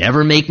 They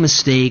never make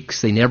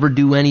mistakes. They never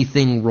do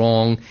anything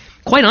wrong.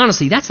 Quite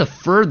honestly, that's the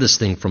furthest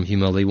thing from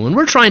humility. When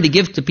we're trying to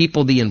give to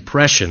people the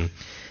impression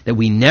that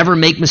we never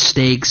make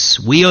mistakes,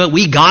 we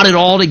got it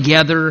all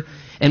together,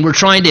 and we're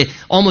trying to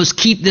almost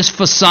keep this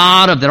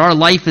facade of that our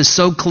life is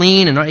so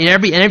clean and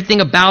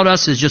everything about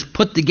us is just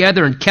put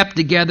together and kept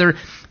together,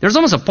 there's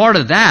almost a part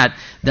of that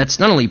that's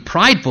not only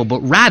prideful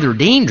but rather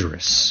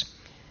dangerous.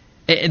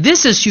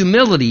 This is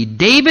humility.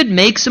 David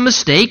makes a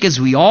mistake, as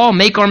we all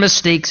make our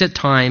mistakes at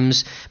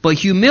times, but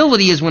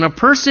humility is when a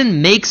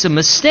person makes a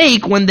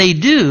mistake. When they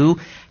do,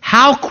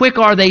 how quick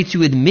are they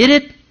to admit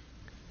it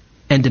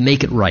and to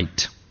make it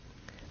right?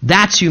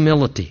 That's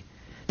humility.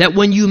 That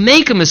when you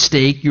make a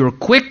mistake, you're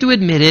quick to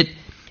admit it,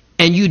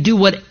 and you do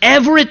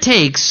whatever it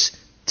takes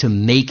to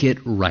make it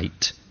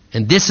right.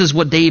 And this is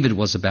what David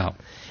was about.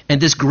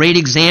 And this great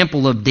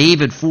example of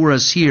David for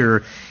us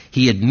here,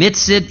 he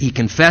admits it, he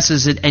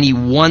confesses it, and he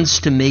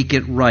wants to make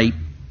it right,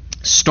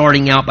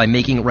 starting out by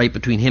making it right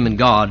between him and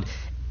God,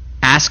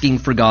 asking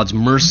for God's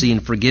mercy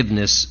and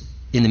forgiveness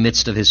in the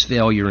midst of his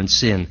failure and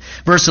sin.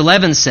 Verse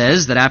 11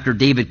 says that after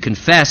David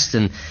confessed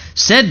and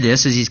said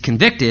this as he's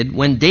convicted,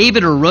 when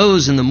David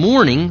arose in the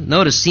morning,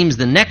 notice seems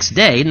the next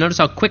day, notice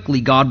how quickly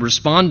God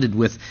responded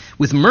with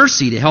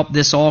mercy to help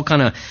this all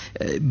kind of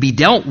be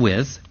dealt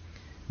with.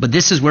 But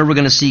this is where we're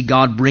going to see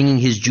God bringing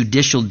his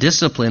judicial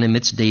discipline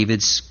amidst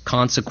David's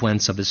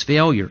consequence of his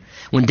failure.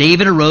 When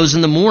David arose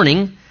in the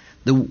morning,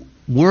 the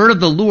word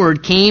of the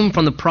Lord came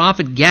from the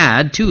prophet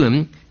Gad to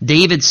him,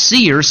 David's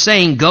seer,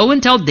 saying, Go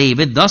and tell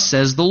David, thus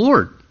says the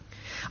Lord,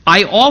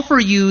 I offer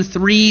you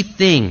 3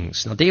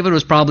 things. Now, David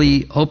was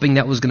probably hoping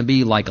that was going to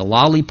be like a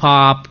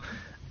lollipop,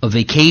 a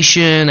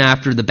vacation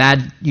after the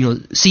bad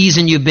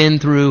season you've been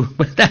through.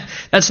 But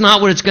that's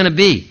not what it's going to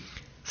be.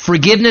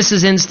 Forgiveness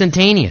is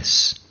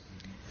instantaneous.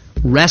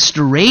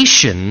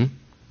 Restoration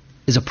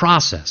is a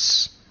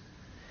process.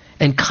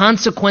 And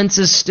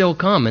consequences still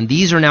come. And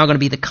these are now going to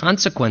be the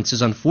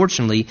consequences,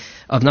 unfortunately,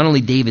 of not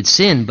only David's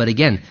sin, but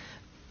again,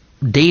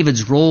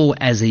 David's role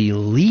as a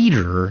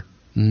leader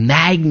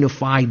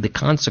magnified the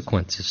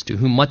consequences. To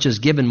whom much is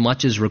given,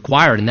 much is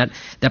required. And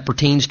that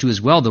pertains to as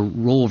well the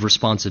role of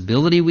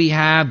responsibility we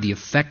have, the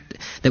effect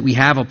that we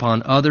have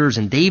upon others.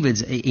 And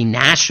David's a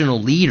national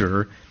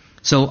leader.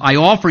 So I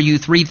offer you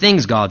 3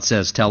 things, God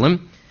says, tell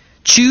him.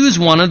 Choose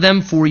one of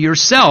them for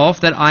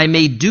yourself, that I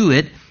may do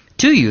it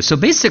to you. So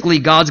basically,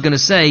 God's going to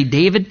say,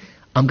 David,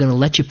 I'm going to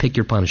let you pick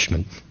your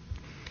punishment.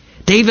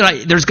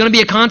 David, there's going to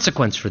be a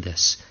consequence for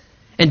this.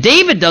 And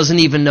David doesn't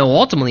even know,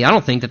 ultimately, I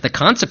don't think, that the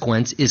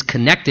consequence is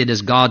connected,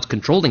 as God's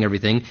controlling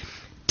everything,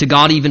 to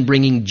God even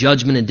bringing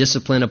judgment and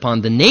discipline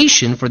upon the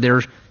nation for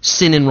their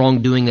sin and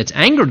wrongdoing that's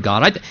angered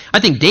God. I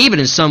think David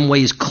in some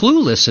ways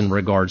clueless in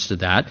regards to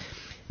that.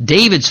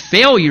 David's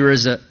failure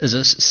is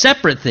a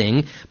separate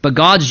thing, but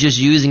God's just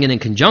using it in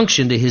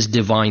conjunction to his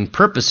divine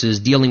purposes,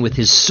 dealing with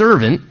his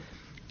servant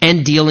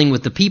and dealing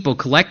with the people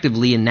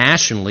collectively and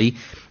nationally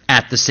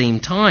at the same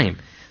time.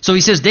 So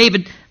he says,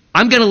 David,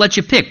 I'm going to let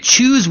you pick.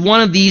 Choose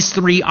one of these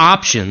 3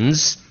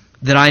 options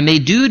that I may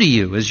do to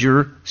you, as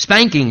your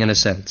spanking in a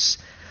sense.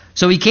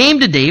 So he came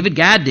to David,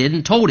 Gad did,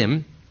 and told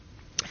him,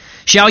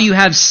 Shall you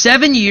have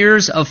 7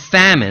 years of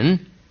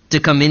famine to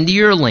come into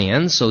your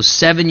land? So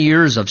 7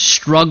 years of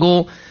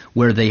struggle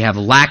where they have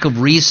lack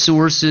of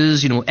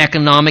resources,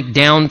 economic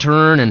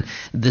downturn, and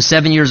the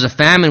 7 years of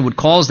famine would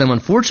cause them,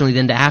 unfortunately,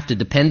 then to have to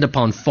depend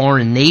upon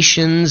foreign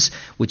nations,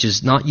 which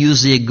is not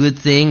usually a good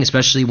thing,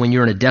 especially when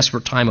you're in a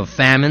desperate time of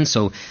famine.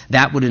 So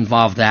that would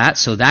involve that.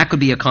 So that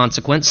could be a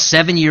consequence.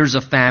 7 years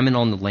of famine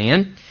on the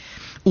land.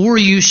 Or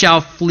you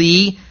shall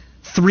flee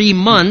 3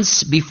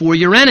 months before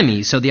your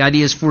enemies. So the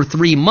idea is for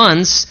 3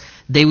 months,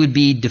 they would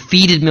be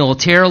defeated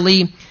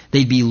militarily.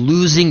 They'd be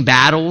losing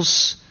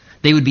battles.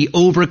 They would be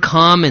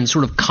overcome and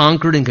sort of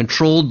conquered and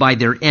controlled by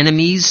their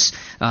enemies.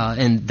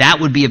 And that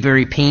would be a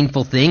very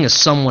painful thing, as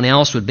someone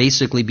else would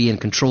basically be in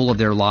control of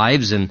their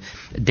lives. And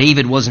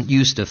David wasn't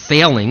used to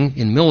failing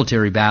in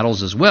military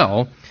battles as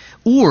well.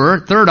 Or,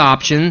 third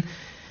option,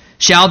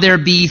 shall there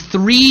be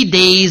 3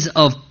 days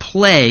of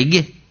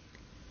plague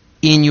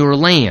in your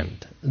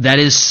land? That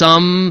is,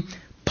 some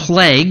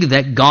plague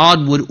that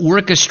God would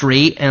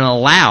orchestrate and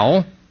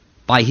allow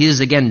by his,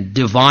 again,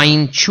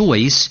 divine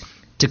choice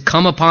to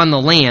come upon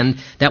the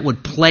land that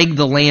would plague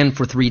the land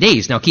for 3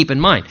 days. Now keep in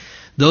mind,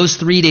 those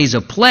 3 days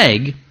of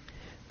plague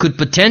could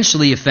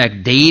potentially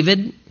affect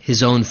David,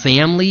 his own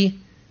family,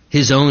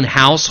 his own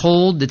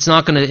household. It's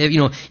not going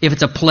to, if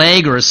it's a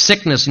plague or a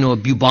sickness, a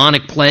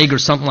bubonic plague or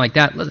something like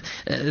that,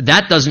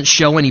 that doesn't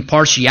show any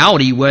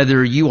partiality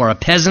whether you are a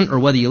peasant or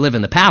whether you live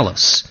in the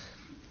palace,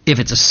 if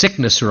it's a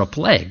sickness or a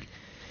plague.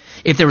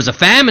 If there was a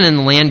famine in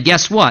the land,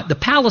 guess what? The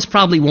palace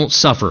probably won't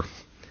suffer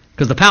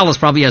because the palace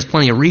probably has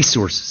plenty of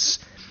resources.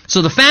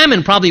 So the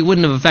famine probably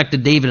wouldn't have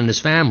affected David and his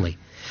family.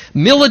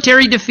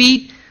 Military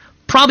defeat,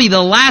 probably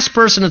the last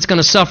person that's going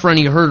to suffer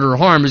any hurt or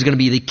harm is going to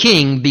be the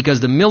king,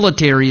 because the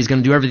military is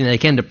going to do everything they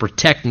can to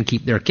protect and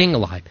keep their king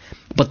alive.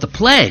 But the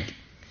plague,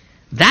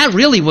 that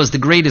really was the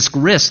greatest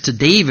risk to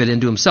David and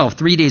to himself,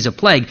 3 days of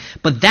plague.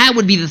 But that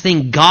would be the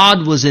thing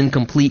God was in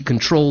complete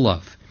control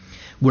of.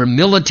 Where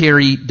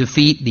military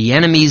defeat, the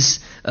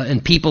enemies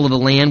and people of the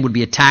land would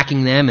be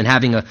attacking them and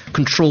having a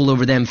control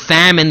over them.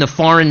 Famine, the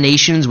foreign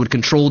nations would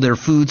control their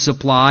food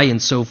supply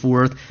and so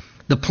forth.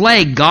 The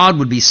plague, God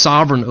would be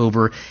sovereign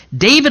over.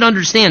 David,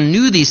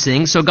 knew these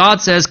things, so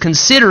God says,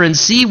 consider and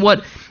see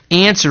what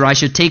answer I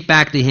should take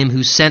back to him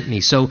who sent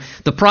me. So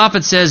the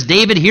prophet says,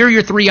 David, here are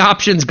your 3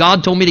 options.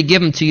 God told me to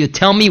give them to you.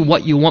 Tell me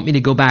what you want me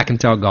to go back and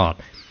tell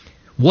God.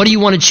 What do you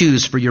want to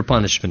choose for your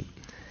punishment?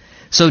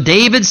 So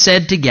David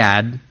said to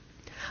Gad,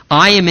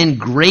 I am in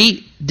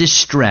great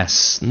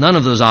distress. None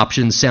of those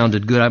options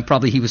sounded good.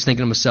 He was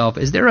thinking to himself,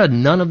 is there a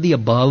none of the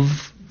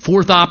above?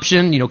 4th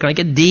option, can I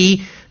get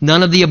D?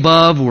 None of the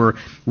above, or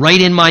right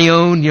in my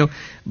own,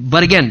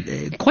 But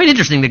again, quite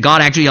interesting that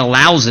God actually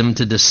allows him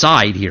to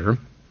decide here.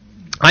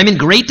 I'm in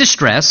great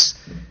distress.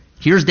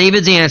 Here's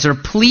David's answer.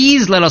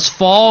 Please let us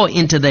fall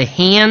into the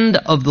hand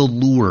of the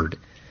Lord.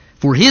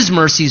 For his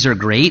mercies are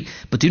great,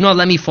 but do not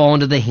let me fall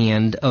into the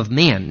hand of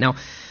man. Now,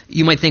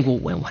 you might think,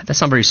 well,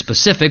 that's not very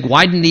specific.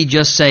 Why didn't he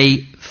just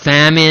say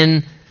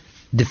famine,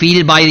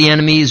 defeated by the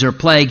enemies, or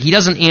plague? He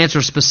doesn't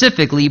answer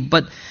specifically,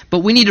 but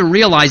we need to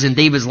realize in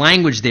David's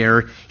language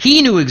there,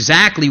 he knew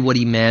exactly what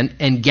he meant,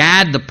 and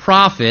Gad the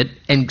prophet,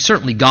 and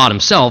certainly God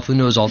himself, who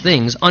knows all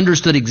things,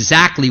 understood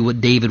exactly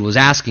what David was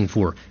asking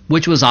for,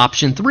 which was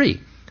option 3,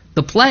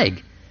 the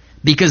plague.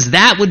 Because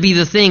that would be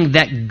the thing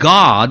that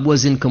God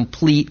was in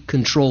complete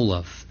control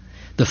of.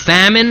 The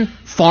famine,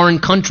 foreign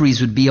countries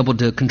would be able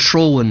to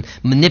control and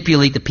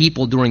manipulate the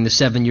people during the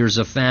 7 years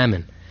of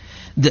famine.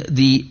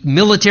 The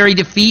military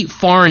defeat,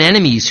 foreign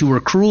enemies who were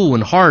cruel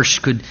and harsh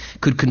could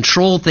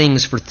control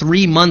things for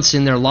 3 months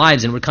in their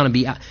lives, and would kind of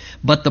be.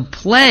 But the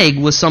plague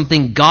was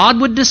something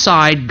God would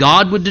decide,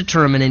 God would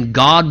determine, and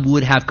God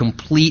would have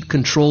complete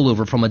control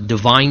over from a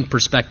divine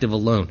perspective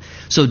alone.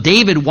 So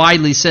David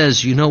widely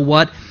says, you know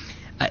what?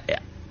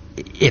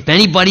 If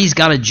anybody's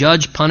got to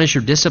judge, punish,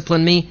 or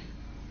discipline me,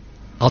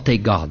 I'll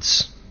take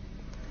God's.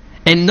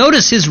 And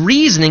notice his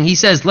reasoning. He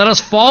says, let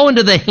us fall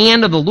into the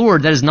hand of the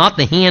Lord, that is not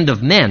the hand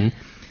of men.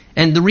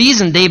 And the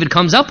reason David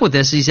comes up with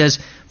this, he says,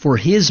 for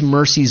his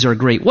mercies are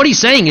great. What he's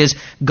saying is,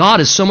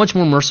 God is so much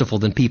more merciful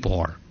than people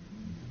are.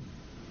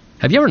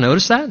 Have you ever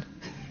noticed that?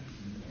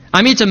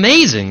 It's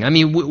amazing.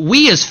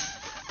 We as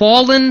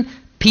fallen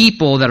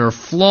people that are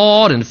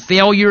flawed and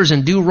failures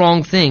and do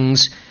wrong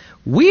things,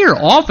 we're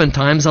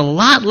oftentimes a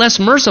lot less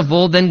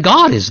merciful than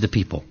God is to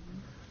people.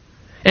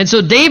 And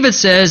so David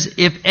says,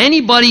 if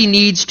anybody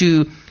needs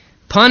to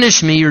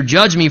punish me or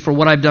judge me for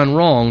what I've done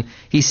wrong,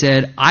 he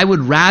said, I would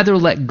rather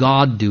let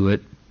God do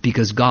it,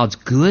 because God's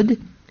good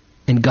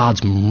and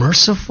God's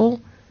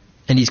merciful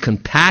and he's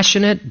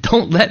compassionate.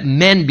 Don't let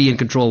men be in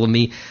control of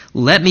me.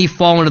 Let me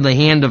fall into the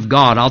hand of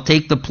God. I'll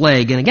take the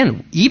plague. And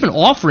again, even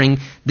offering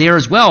there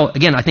as well,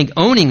 again, I think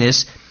owning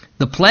this,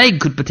 the plague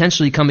could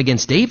potentially come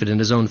against David and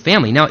his own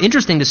family. Now,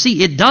 interesting to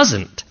see, it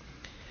doesn't.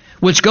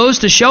 Which goes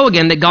to show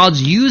again that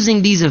God's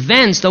using these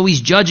events, though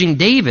he's judging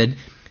David,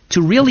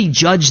 to really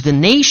judge the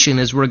nation,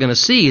 as we're going to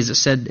see, as it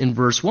said in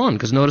verse 1.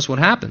 Because notice what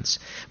happens.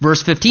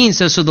 Verse 15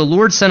 says, so the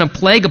Lord sent a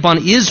plague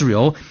upon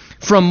Israel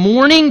from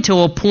morning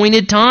till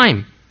appointed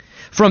time.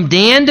 From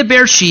Dan to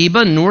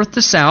Beersheba, north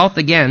to south,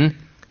 again,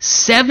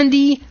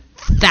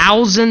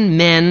 70,000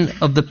 men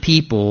of the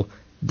people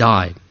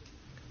died.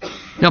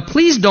 Now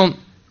please don't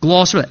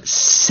gloss over that.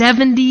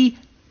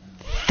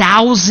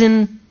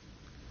 70,000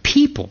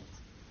 people.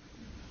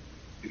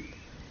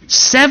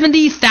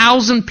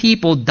 70,000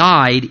 people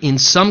died in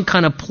some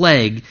kind of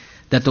plague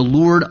that the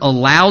Lord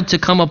allowed to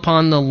come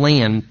upon the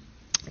land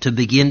to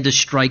begin to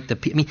strike the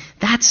people.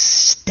 That's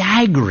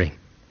staggering.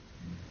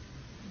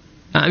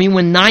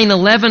 When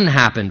 9/11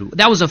 happened,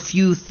 that was a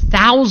few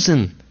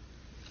thousand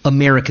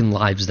American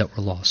lives that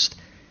were lost.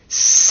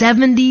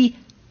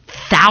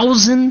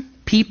 70,000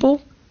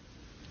 people?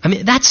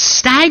 That's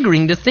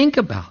staggering to think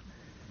about.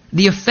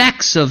 The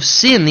effects of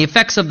sin, the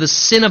effects of the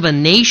sin of a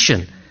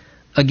nation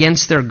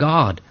against their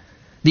God.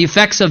 The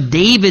effects of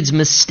David's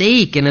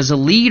mistake and as a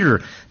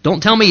leader.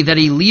 Don't tell me that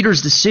a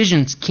leader's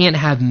decisions can't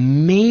have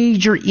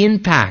major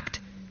impact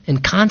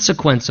and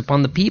consequence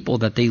upon the people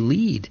that they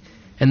lead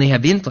And they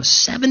have influence.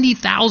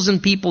 70,000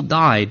 people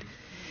died.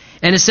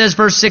 And it says,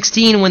 verse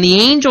 16, when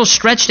the angel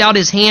stretched out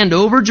his hand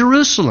over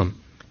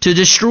Jerusalem to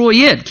destroy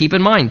it, keep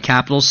in mind,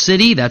 capital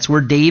city, that's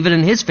where David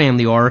and his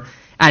family are.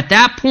 At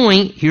that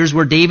point, here's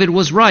where David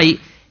was right,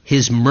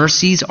 his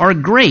mercies are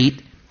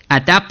great.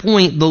 At that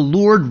point, the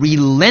Lord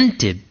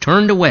relented,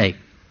 turned away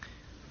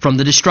from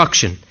the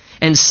destruction,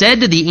 and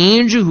said to the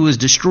angel who was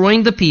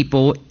destroying the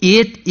people,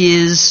 it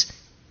is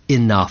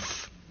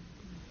enough.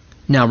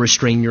 Now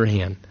restrain your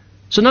hand.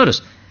 So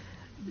notice,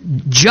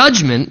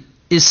 judgment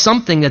is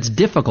something that's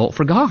difficult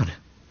for God.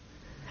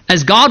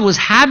 As God was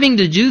having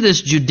to do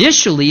this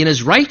judicially in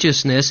his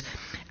righteousness,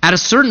 at a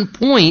certain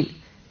point,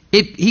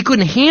 he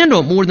couldn't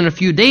handle it more than a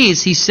few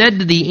days. He said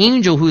to the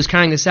angel who was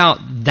carrying this out,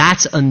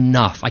 that's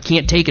enough. I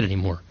can't take it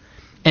anymore.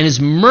 And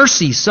his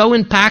mercy so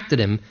impacted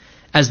him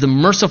as the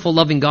merciful,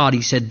 loving God,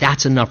 he said,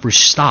 that's enough.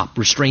 Stop.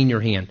 Restrain your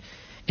hand.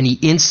 And he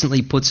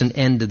instantly puts an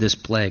end to this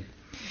plague.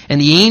 And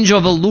the angel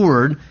of the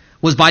Lord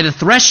was by the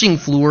threshing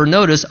floor,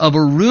 notice, of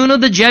Araunah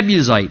the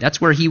Jebusite.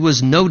 That's where he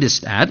was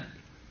noticed at.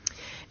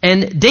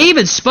 And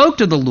David spoke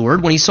to the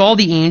Lord when he saw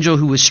the angel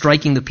who was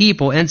striking the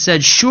people and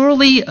said,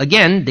 surely,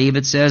 again,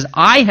 David says,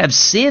 I have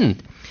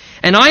sinned,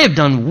 and I have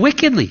done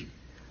wickedly.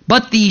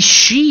 But these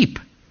sheep,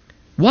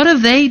 what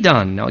have they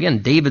done? Now,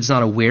 again, David's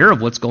not aware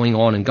of what's going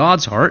on in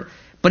God's heart,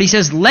 but he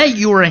says, let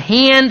your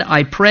hand,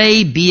 I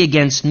pray, be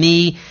against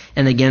me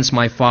and against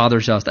my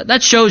father's house.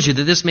 That shows you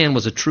that this man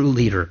was a true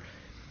leader.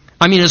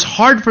 I mean, it's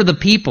hard for the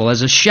people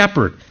as a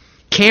shepherd,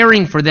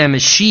 caring for them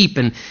as sheep.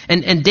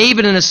 And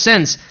David, in a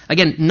sense,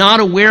 again,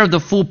 not aware of the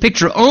full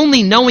picture,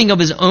 only knowing of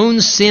his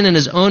own sin and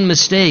his own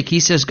mistake.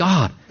 He says,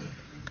 God,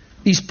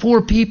 these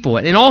poor people.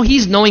 And all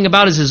he's knowing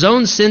about is his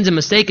own sins and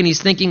mistake. And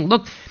he's thinking,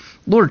 look,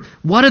 Lord,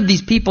 what have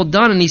these people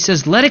done? And he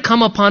says, let it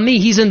come upon me.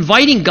 He's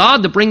inviting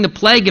God to bring the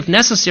plague, if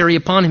necessary,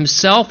 upon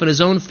himself and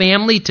his own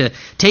family to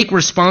take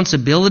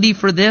responsibility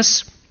for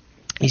this.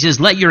 He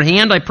says, let your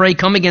hand, I pray,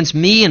 come against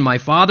me and my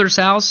father's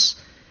house.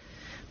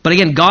 But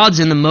again, God's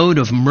in the mode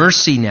of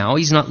mercy now.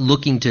 He's not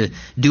looking to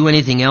do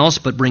anything else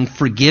but bring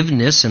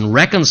forgiveness and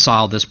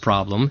reconcile this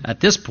problem at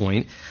this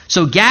point.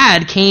 So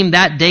Gad came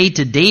that day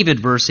to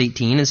David, verse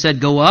 18, and said,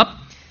 go up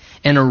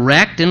and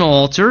erect an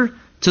altar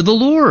to the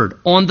Lord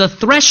on the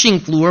threshing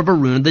floor of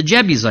Araunah the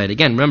Jebusite.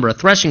 Again, remember, a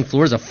threshing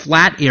floor is a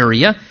flat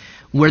area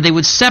where they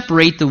would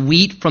separate the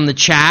wheat from the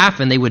chaff,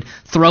 and they would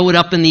throw it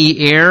up in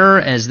the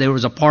air as there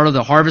was a part of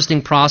the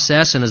harvesting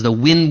process, and as the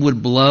wind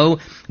would blow,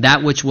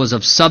 that which was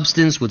of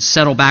substance would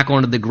settle back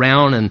onto the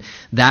ground, and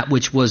that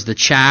which was the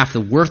chaff, the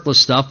worthless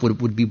stuff,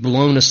 would be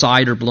blown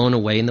aside or blown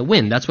away in the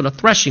wind. That's what a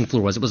threshing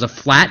floor was. It was a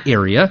flat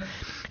area,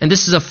 and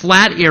this is a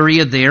flat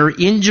area there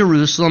in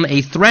Jerusalem,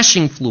 a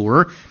threshing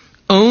floor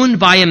owned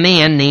by a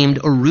man named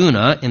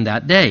Araunah in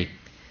that day.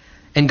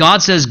 And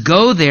God says,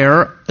 go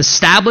there,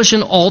 establish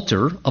an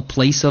altar, a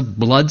place of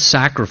blood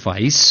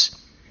sacrifice,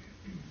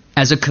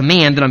 as a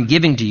command that I'm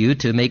giving to you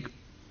to make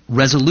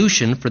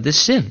resolution for this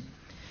sin.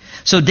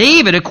 So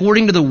David,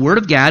 according to the word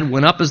of Gad,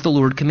 went up as the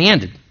Lord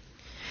commanded.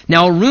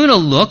 Now Araunah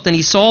looked, and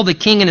he saw the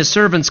king and his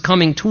servants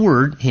coming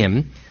toward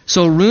him.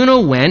 So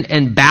Araunah went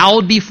and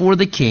bowed before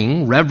the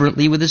king,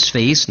 reverently with his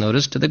face,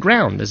 notice, to the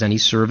ground, as any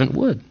servant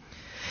would.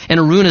 And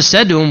Araunah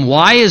said to him,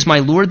 why is my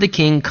lord the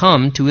king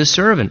come to his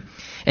servant?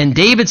 And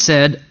David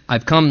said,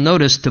 I've come,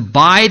 notice, to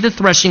buy the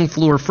threshing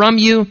floor from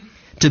you,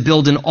 to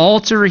build an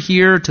altar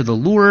here to the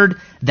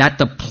Lord, that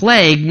the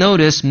plague,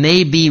 notice,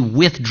 may be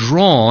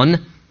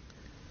withdrawn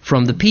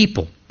from the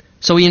people.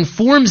 So he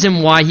informs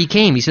him why he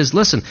came. He says,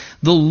 listen,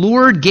 the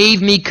Lord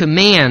gave me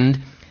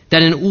command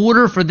that in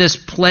order for this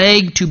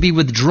plague to be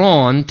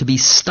withdrawn, to be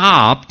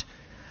stopped,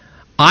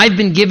 I've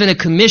been given a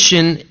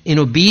commission in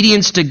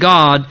obedience to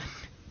God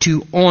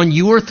to, on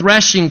your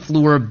threshing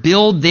floor,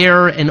 build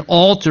there an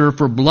altar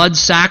for blood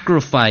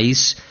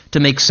sacrifice, to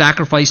make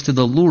sacrifice to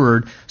the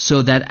Lord,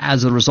 so that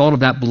as a result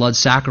of that blood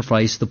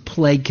sacrifice, the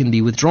plague can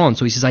be withdrawn.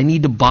 So he says, I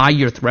need to buy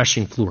your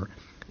threshing floor.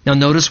 Now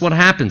notice what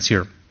happens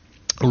here.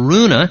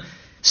 Araunah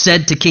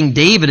said to King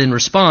David in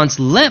response,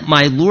 let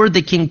my lord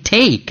the king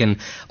take and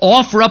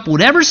offer up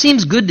whatever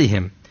seems good to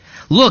him.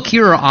 Look,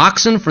 here are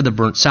oxen for the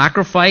burnt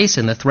sacrifice,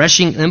 and the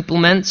threshing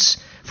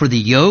implements for the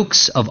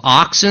yokes of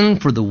oxen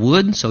for the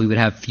wood, so he would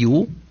have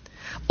fuel.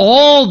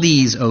 All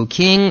these, O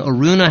king,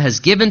 Araunah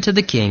has given to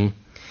the king.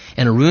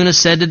 And Araunah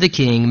said to the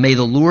king, may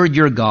the Lord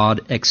your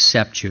God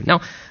accept you.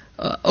 Now,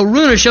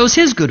 Araunah shows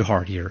his good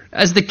heart here.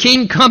 As the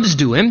king comes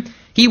to him,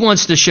 he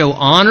wants to show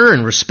honor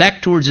and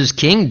respect towards his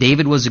king.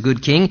 David was a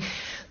good king.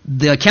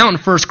 The account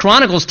in 1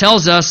 Chronicles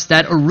tells us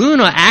that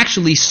Araunah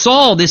actually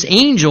saw this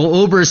angel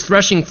over his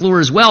threshing floor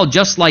as well,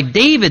 just like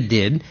David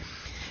did,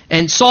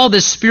 and saw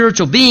this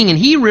spiritual being, and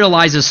he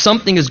realizes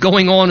something is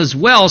going on as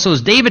well. So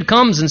as David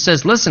comes and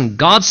says, listen,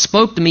 God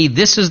spoke to me,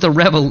 this is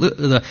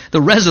the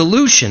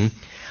resolution.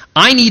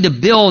 I need to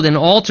build an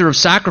altar of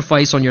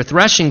sacrifice on your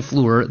threshing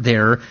floor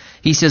there.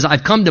 He says,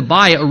 I've come to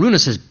buy it. Araunah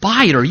says,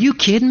 buy it? Are you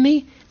kidding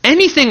me?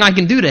 Anything I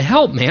can do to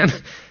help, man.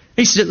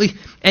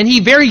 And he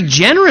very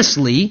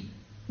generously,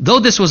 though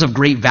this was of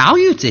great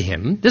value to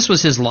him, this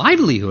was his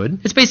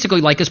livelihood, it's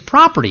basically like his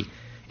property.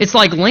 It's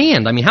like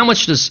land. I mean, how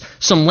much does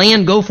some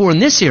land go for in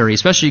this area,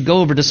 especially you go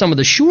over to some of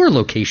the shore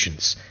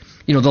locations?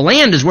 You know, the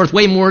land is worth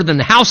way more than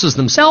the houses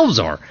themselves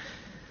are.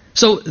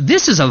 So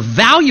this is a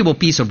valuable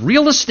piece of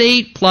real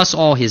estate, plus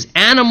all his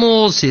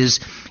animals, his,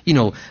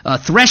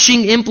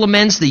 threshing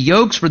implements, the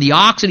yokes for the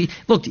oxen.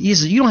 Look, he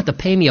says, you don't have to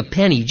pay me a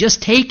penny,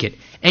 just take it.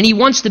 And he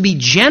wants to be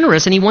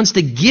generous, and he wants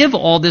to give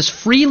all this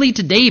freely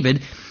to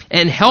David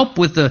and help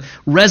with the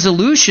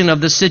resolution of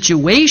the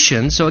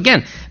situation. So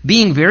again,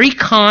 being very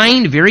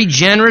kind, very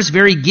generous,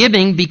 very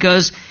giving,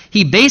 because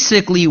he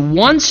basically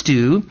wants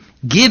to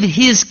give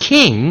his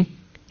king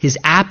his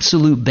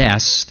absolute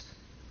best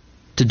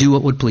to do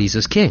what would please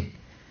his king.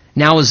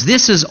 Now, as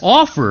this is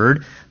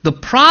offered, the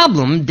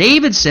problem,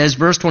 David says,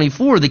 verse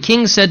 24, the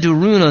king said to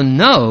Araunah,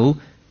 no,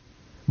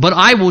 but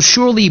I will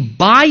surely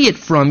buy it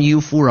from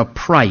you for a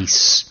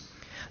price.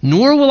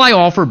 Nor will I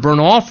offer burnt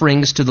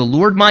offerings to the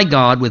Lord my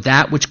God with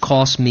that which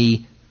costs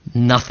me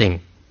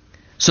nothing.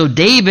 So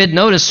David,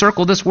 notice,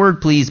 circle this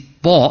word please,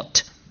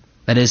 bought,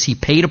 that is, he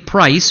paid a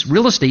price,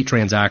 real estate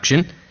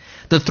transaction,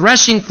 the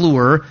threshing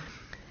floor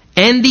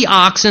and the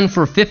oxen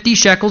for 50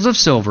 shekels of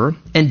silver,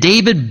 and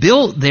David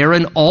built there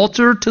an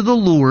altar to the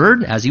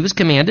Lord, as he was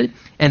commanded,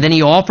 and then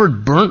he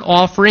offered burnt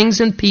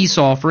offerings and peace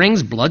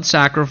offerings, blood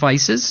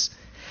sacrifices.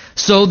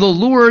 So the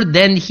Lord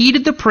then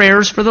heeded the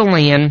prayers for the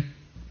land,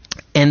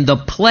 and the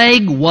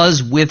plague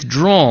was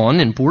withdrawn,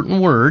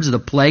 important words, the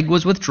plague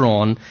was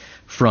withdrawn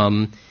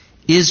from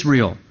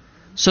Israel.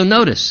 So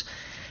notice,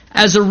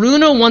 as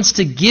Araunah wants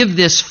to give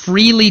this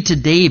freely to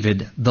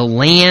David, the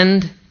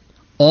land,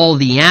 all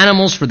the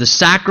animals for the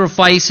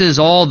sacrifices,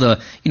 all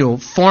the,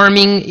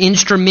 farming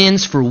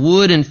instruments for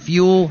wood and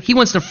fuel, he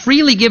wants to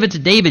freely give it to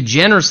David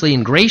generously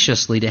and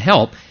graciously to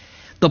help.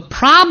 The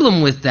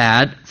problem with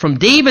that, from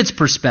David's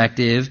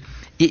perspective,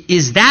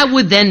 is that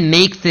would then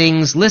make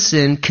things,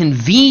 listen,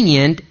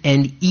 convenient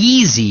and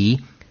easy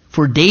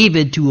for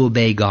David to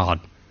obey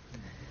God.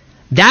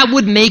 That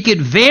would make it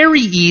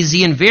very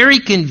easy and very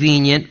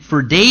convenient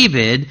for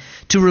David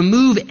to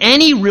remove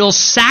any real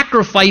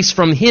sacrifice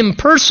from him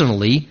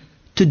personally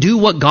to do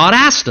what God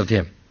asked of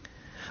him,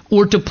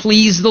 or to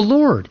please the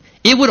Lord.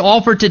 It would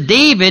offer to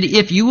David,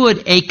 if you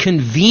would, a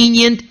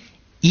convenient,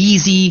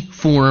 easy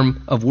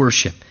form of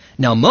worship.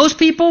 Now, most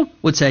people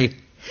would say,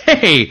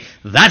 hey,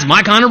 that's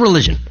my kind of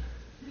religion.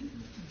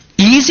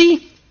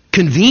 Easy,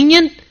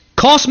 convenient,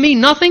 costs me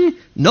nothing,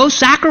 no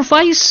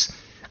sacrifice,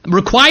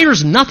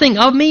 requires nothing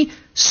of me.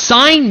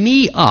 Sign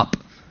me up.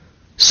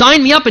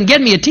 Sign me up and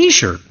get me a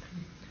t-shirt.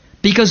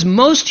 Because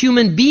most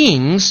human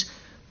beings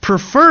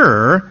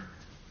prefer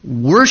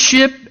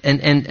worship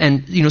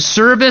and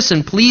service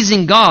and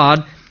pleasing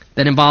God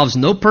that involves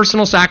no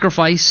personal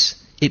sacrifice.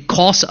 It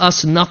costs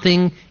us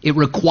nothing. It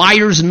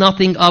requires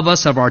nothing of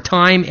us, of our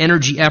time,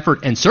 energy, effort,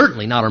 and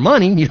certainly not our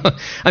money.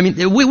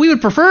 We would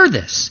prefer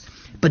this.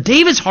 But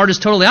David's heart is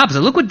totally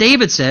opposite. Look what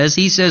David says.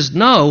 He says,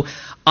 no,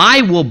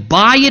 I will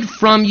buy it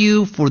from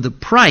you for the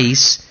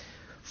price,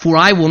 for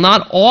I will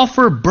not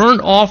offer burnt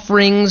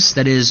offerings,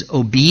 that is,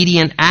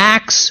 obedient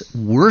acts,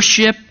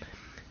 worship,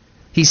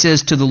 he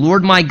says, to the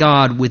Lord my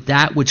God with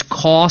that which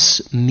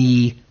costs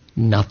me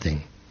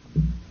nothing.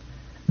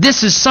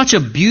 This is such a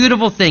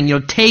beautiful thing.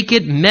 Take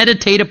it,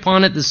 meditate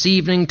upon it this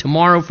evening,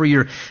 tomorrow for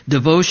your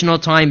devotional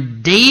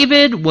time.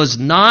 David was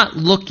not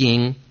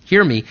looking,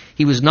 hear me,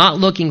 he was not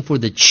looking for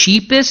the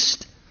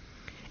cheapest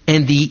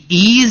and the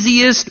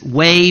easiest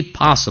way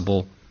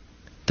possible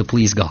to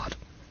please God.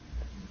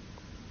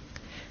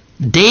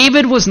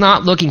 David was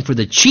not looking for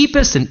the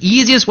cheapest and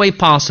easiest way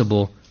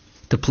possible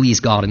to please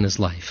God in his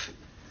life.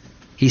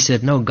 He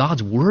said, no,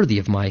 God's worthy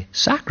of my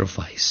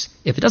sacrifice.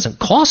 If it doesn't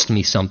cost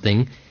me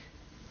something,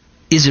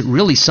 is it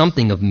really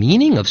something of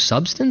meaning, of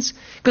substance?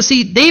 Because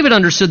see, David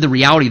understood the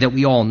reality that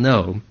we all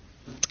know,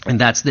 and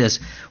that's this.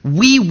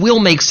 We will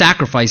make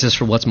sacrifices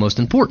for what's most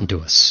important to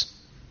us.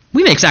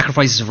 We make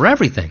sacrifices for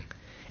everything.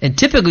 And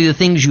typically the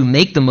things you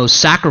make the most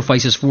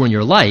sacrifices for in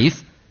your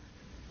life,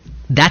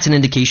 that's an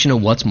indication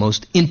of what's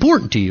most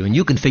important to you. And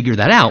you can figure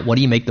that out. What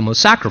do you make the most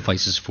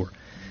sacrifices for?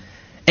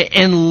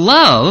 And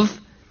love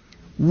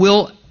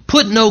will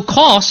put no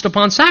cost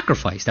upon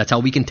sacrifice. That's how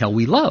we can tell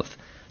we love.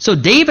 So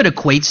David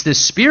equates this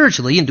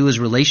spiritually into his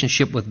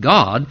relationship with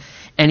God,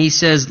 and he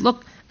says,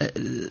 look,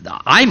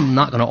 I'm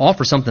not going to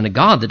offer something to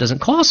God that doesn't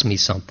cost me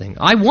something.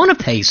 I want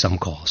to pay some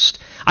cost.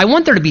 I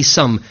want there to be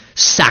some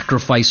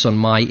sacrifice on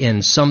my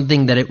end,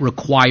 something that it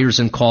requires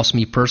and costs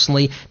me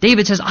personally.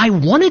 David says, I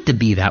want it to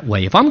be that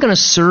way. If I'm going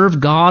to serve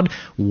God,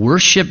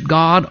 worship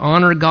God,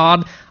 honor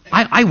God,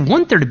 I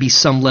want there to be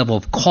some level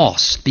of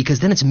cost, because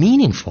then it's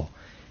meaningful.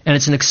 And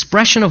it's an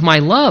expression of my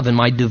love and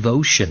my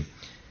devotion.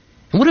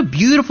 And what a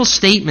beautiful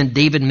statement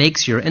David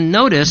makes here. And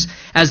notice,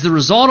 as the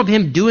result of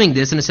him doing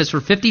this, and it says for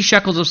 50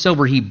 shekels of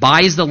silver, he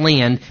buys the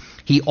land,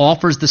 he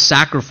offers the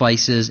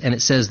sacrifices, and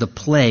it says the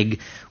plague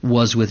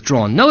was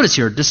withdrawn. Notice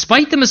here,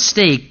 despite the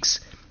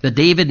mistakes that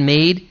David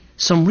made,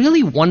 some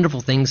really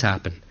wonderful things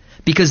happen.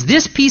 Because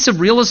this piece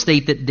of real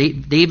estate that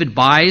David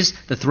buys,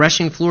 the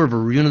threshing floor of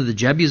Araunah the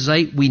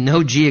Jebusite, we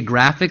know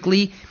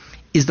geographically,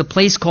 is the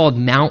place called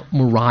Mount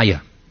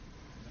Moriah.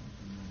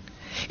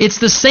 It's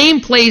the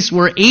same place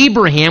where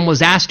Abraham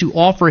was asked to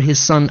offer his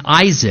son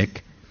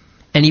Isaac,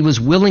 and he was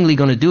willingly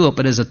going to do it,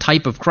 but as a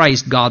type of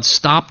Christ, God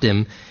stopped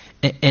him,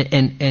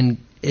 and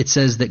it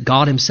says that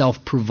God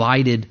himself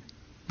provided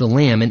the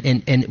lamb, and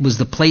it was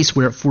the place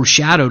where it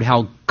foreshadowed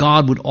how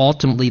God would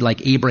ultimately,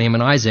 like Abraham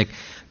and Isaac,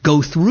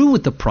 go through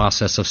with the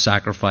process of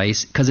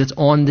sacrifice, because it's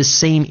on this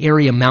same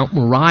area, Mount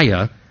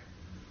Moriah,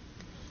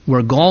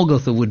 where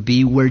Golgotha would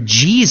be, where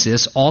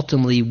Jesus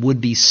ultimately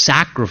would be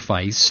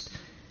sacrificed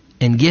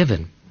and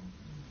given.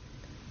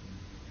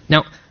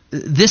 Now,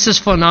 this is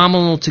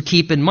phenomenal to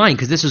keep in mind,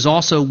 because this is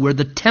also where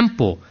the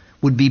temple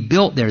would be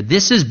built there.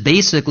 This is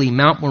basically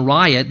Mount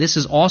Moriah. This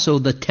is also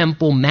the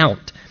Temple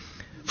Mount.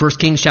 1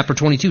 Kings chapter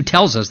 22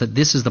 tells us that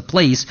this is the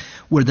place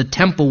where the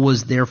temple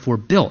was therefore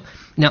built.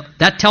 Now,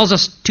 that tells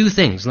us two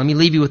things. Let me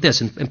leave you with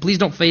this, and please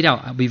don't fade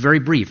out. I'll be very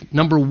brief.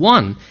 Number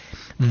one,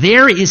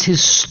 there is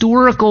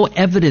historical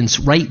evidence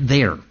right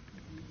there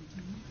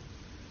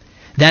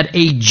that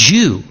a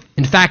Jew,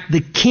 in fact,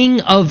 the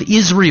king of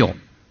Israel,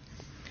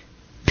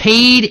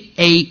 paid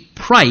a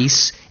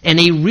price and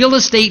a real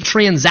estate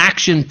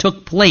transaction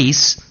took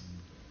place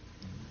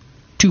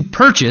to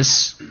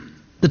purchase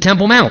the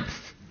Temple Mount.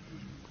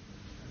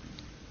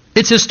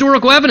 It's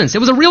historical evidence. It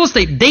was a real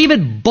estate.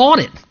 David bought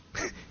it.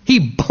 He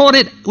bought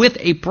it with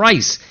a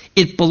price.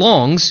 It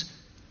belongs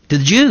to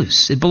the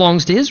Jews. It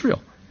belongs to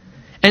Israel.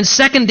 And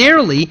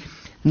secondarily,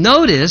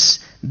 notice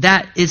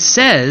that it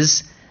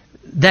says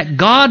that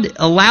God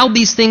allowed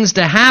these things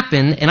to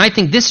happen, and I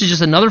think this is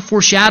just another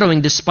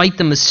foreshadowing despite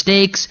the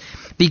mistakes,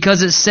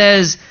 because it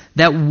says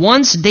that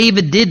once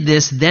David did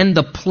this, then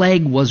the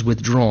plague was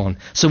withdrawn.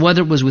 So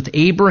whether it was with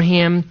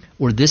Abraham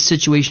or this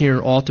situation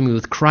here ultimately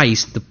with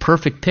Christ, the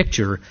perfect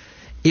picture,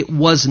 it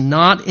was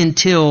not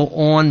until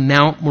on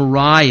Mount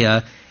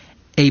Moriah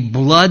a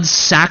blood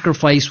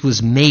sacrifice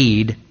was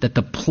made that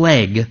the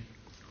plague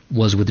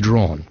was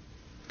withdrawn.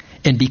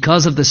 And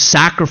because of the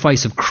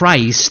sacrifice of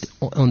Christ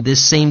on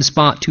this same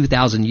spot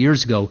 2,000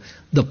 years ago,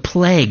 the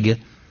plague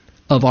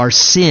of our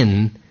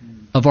sin,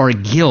 of our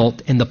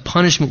guilt, and the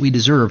punishment we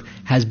deserve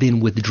has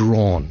been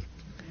withdrawn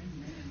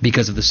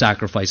because of the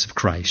sacrifice of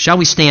Christ. Shall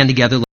we stand together?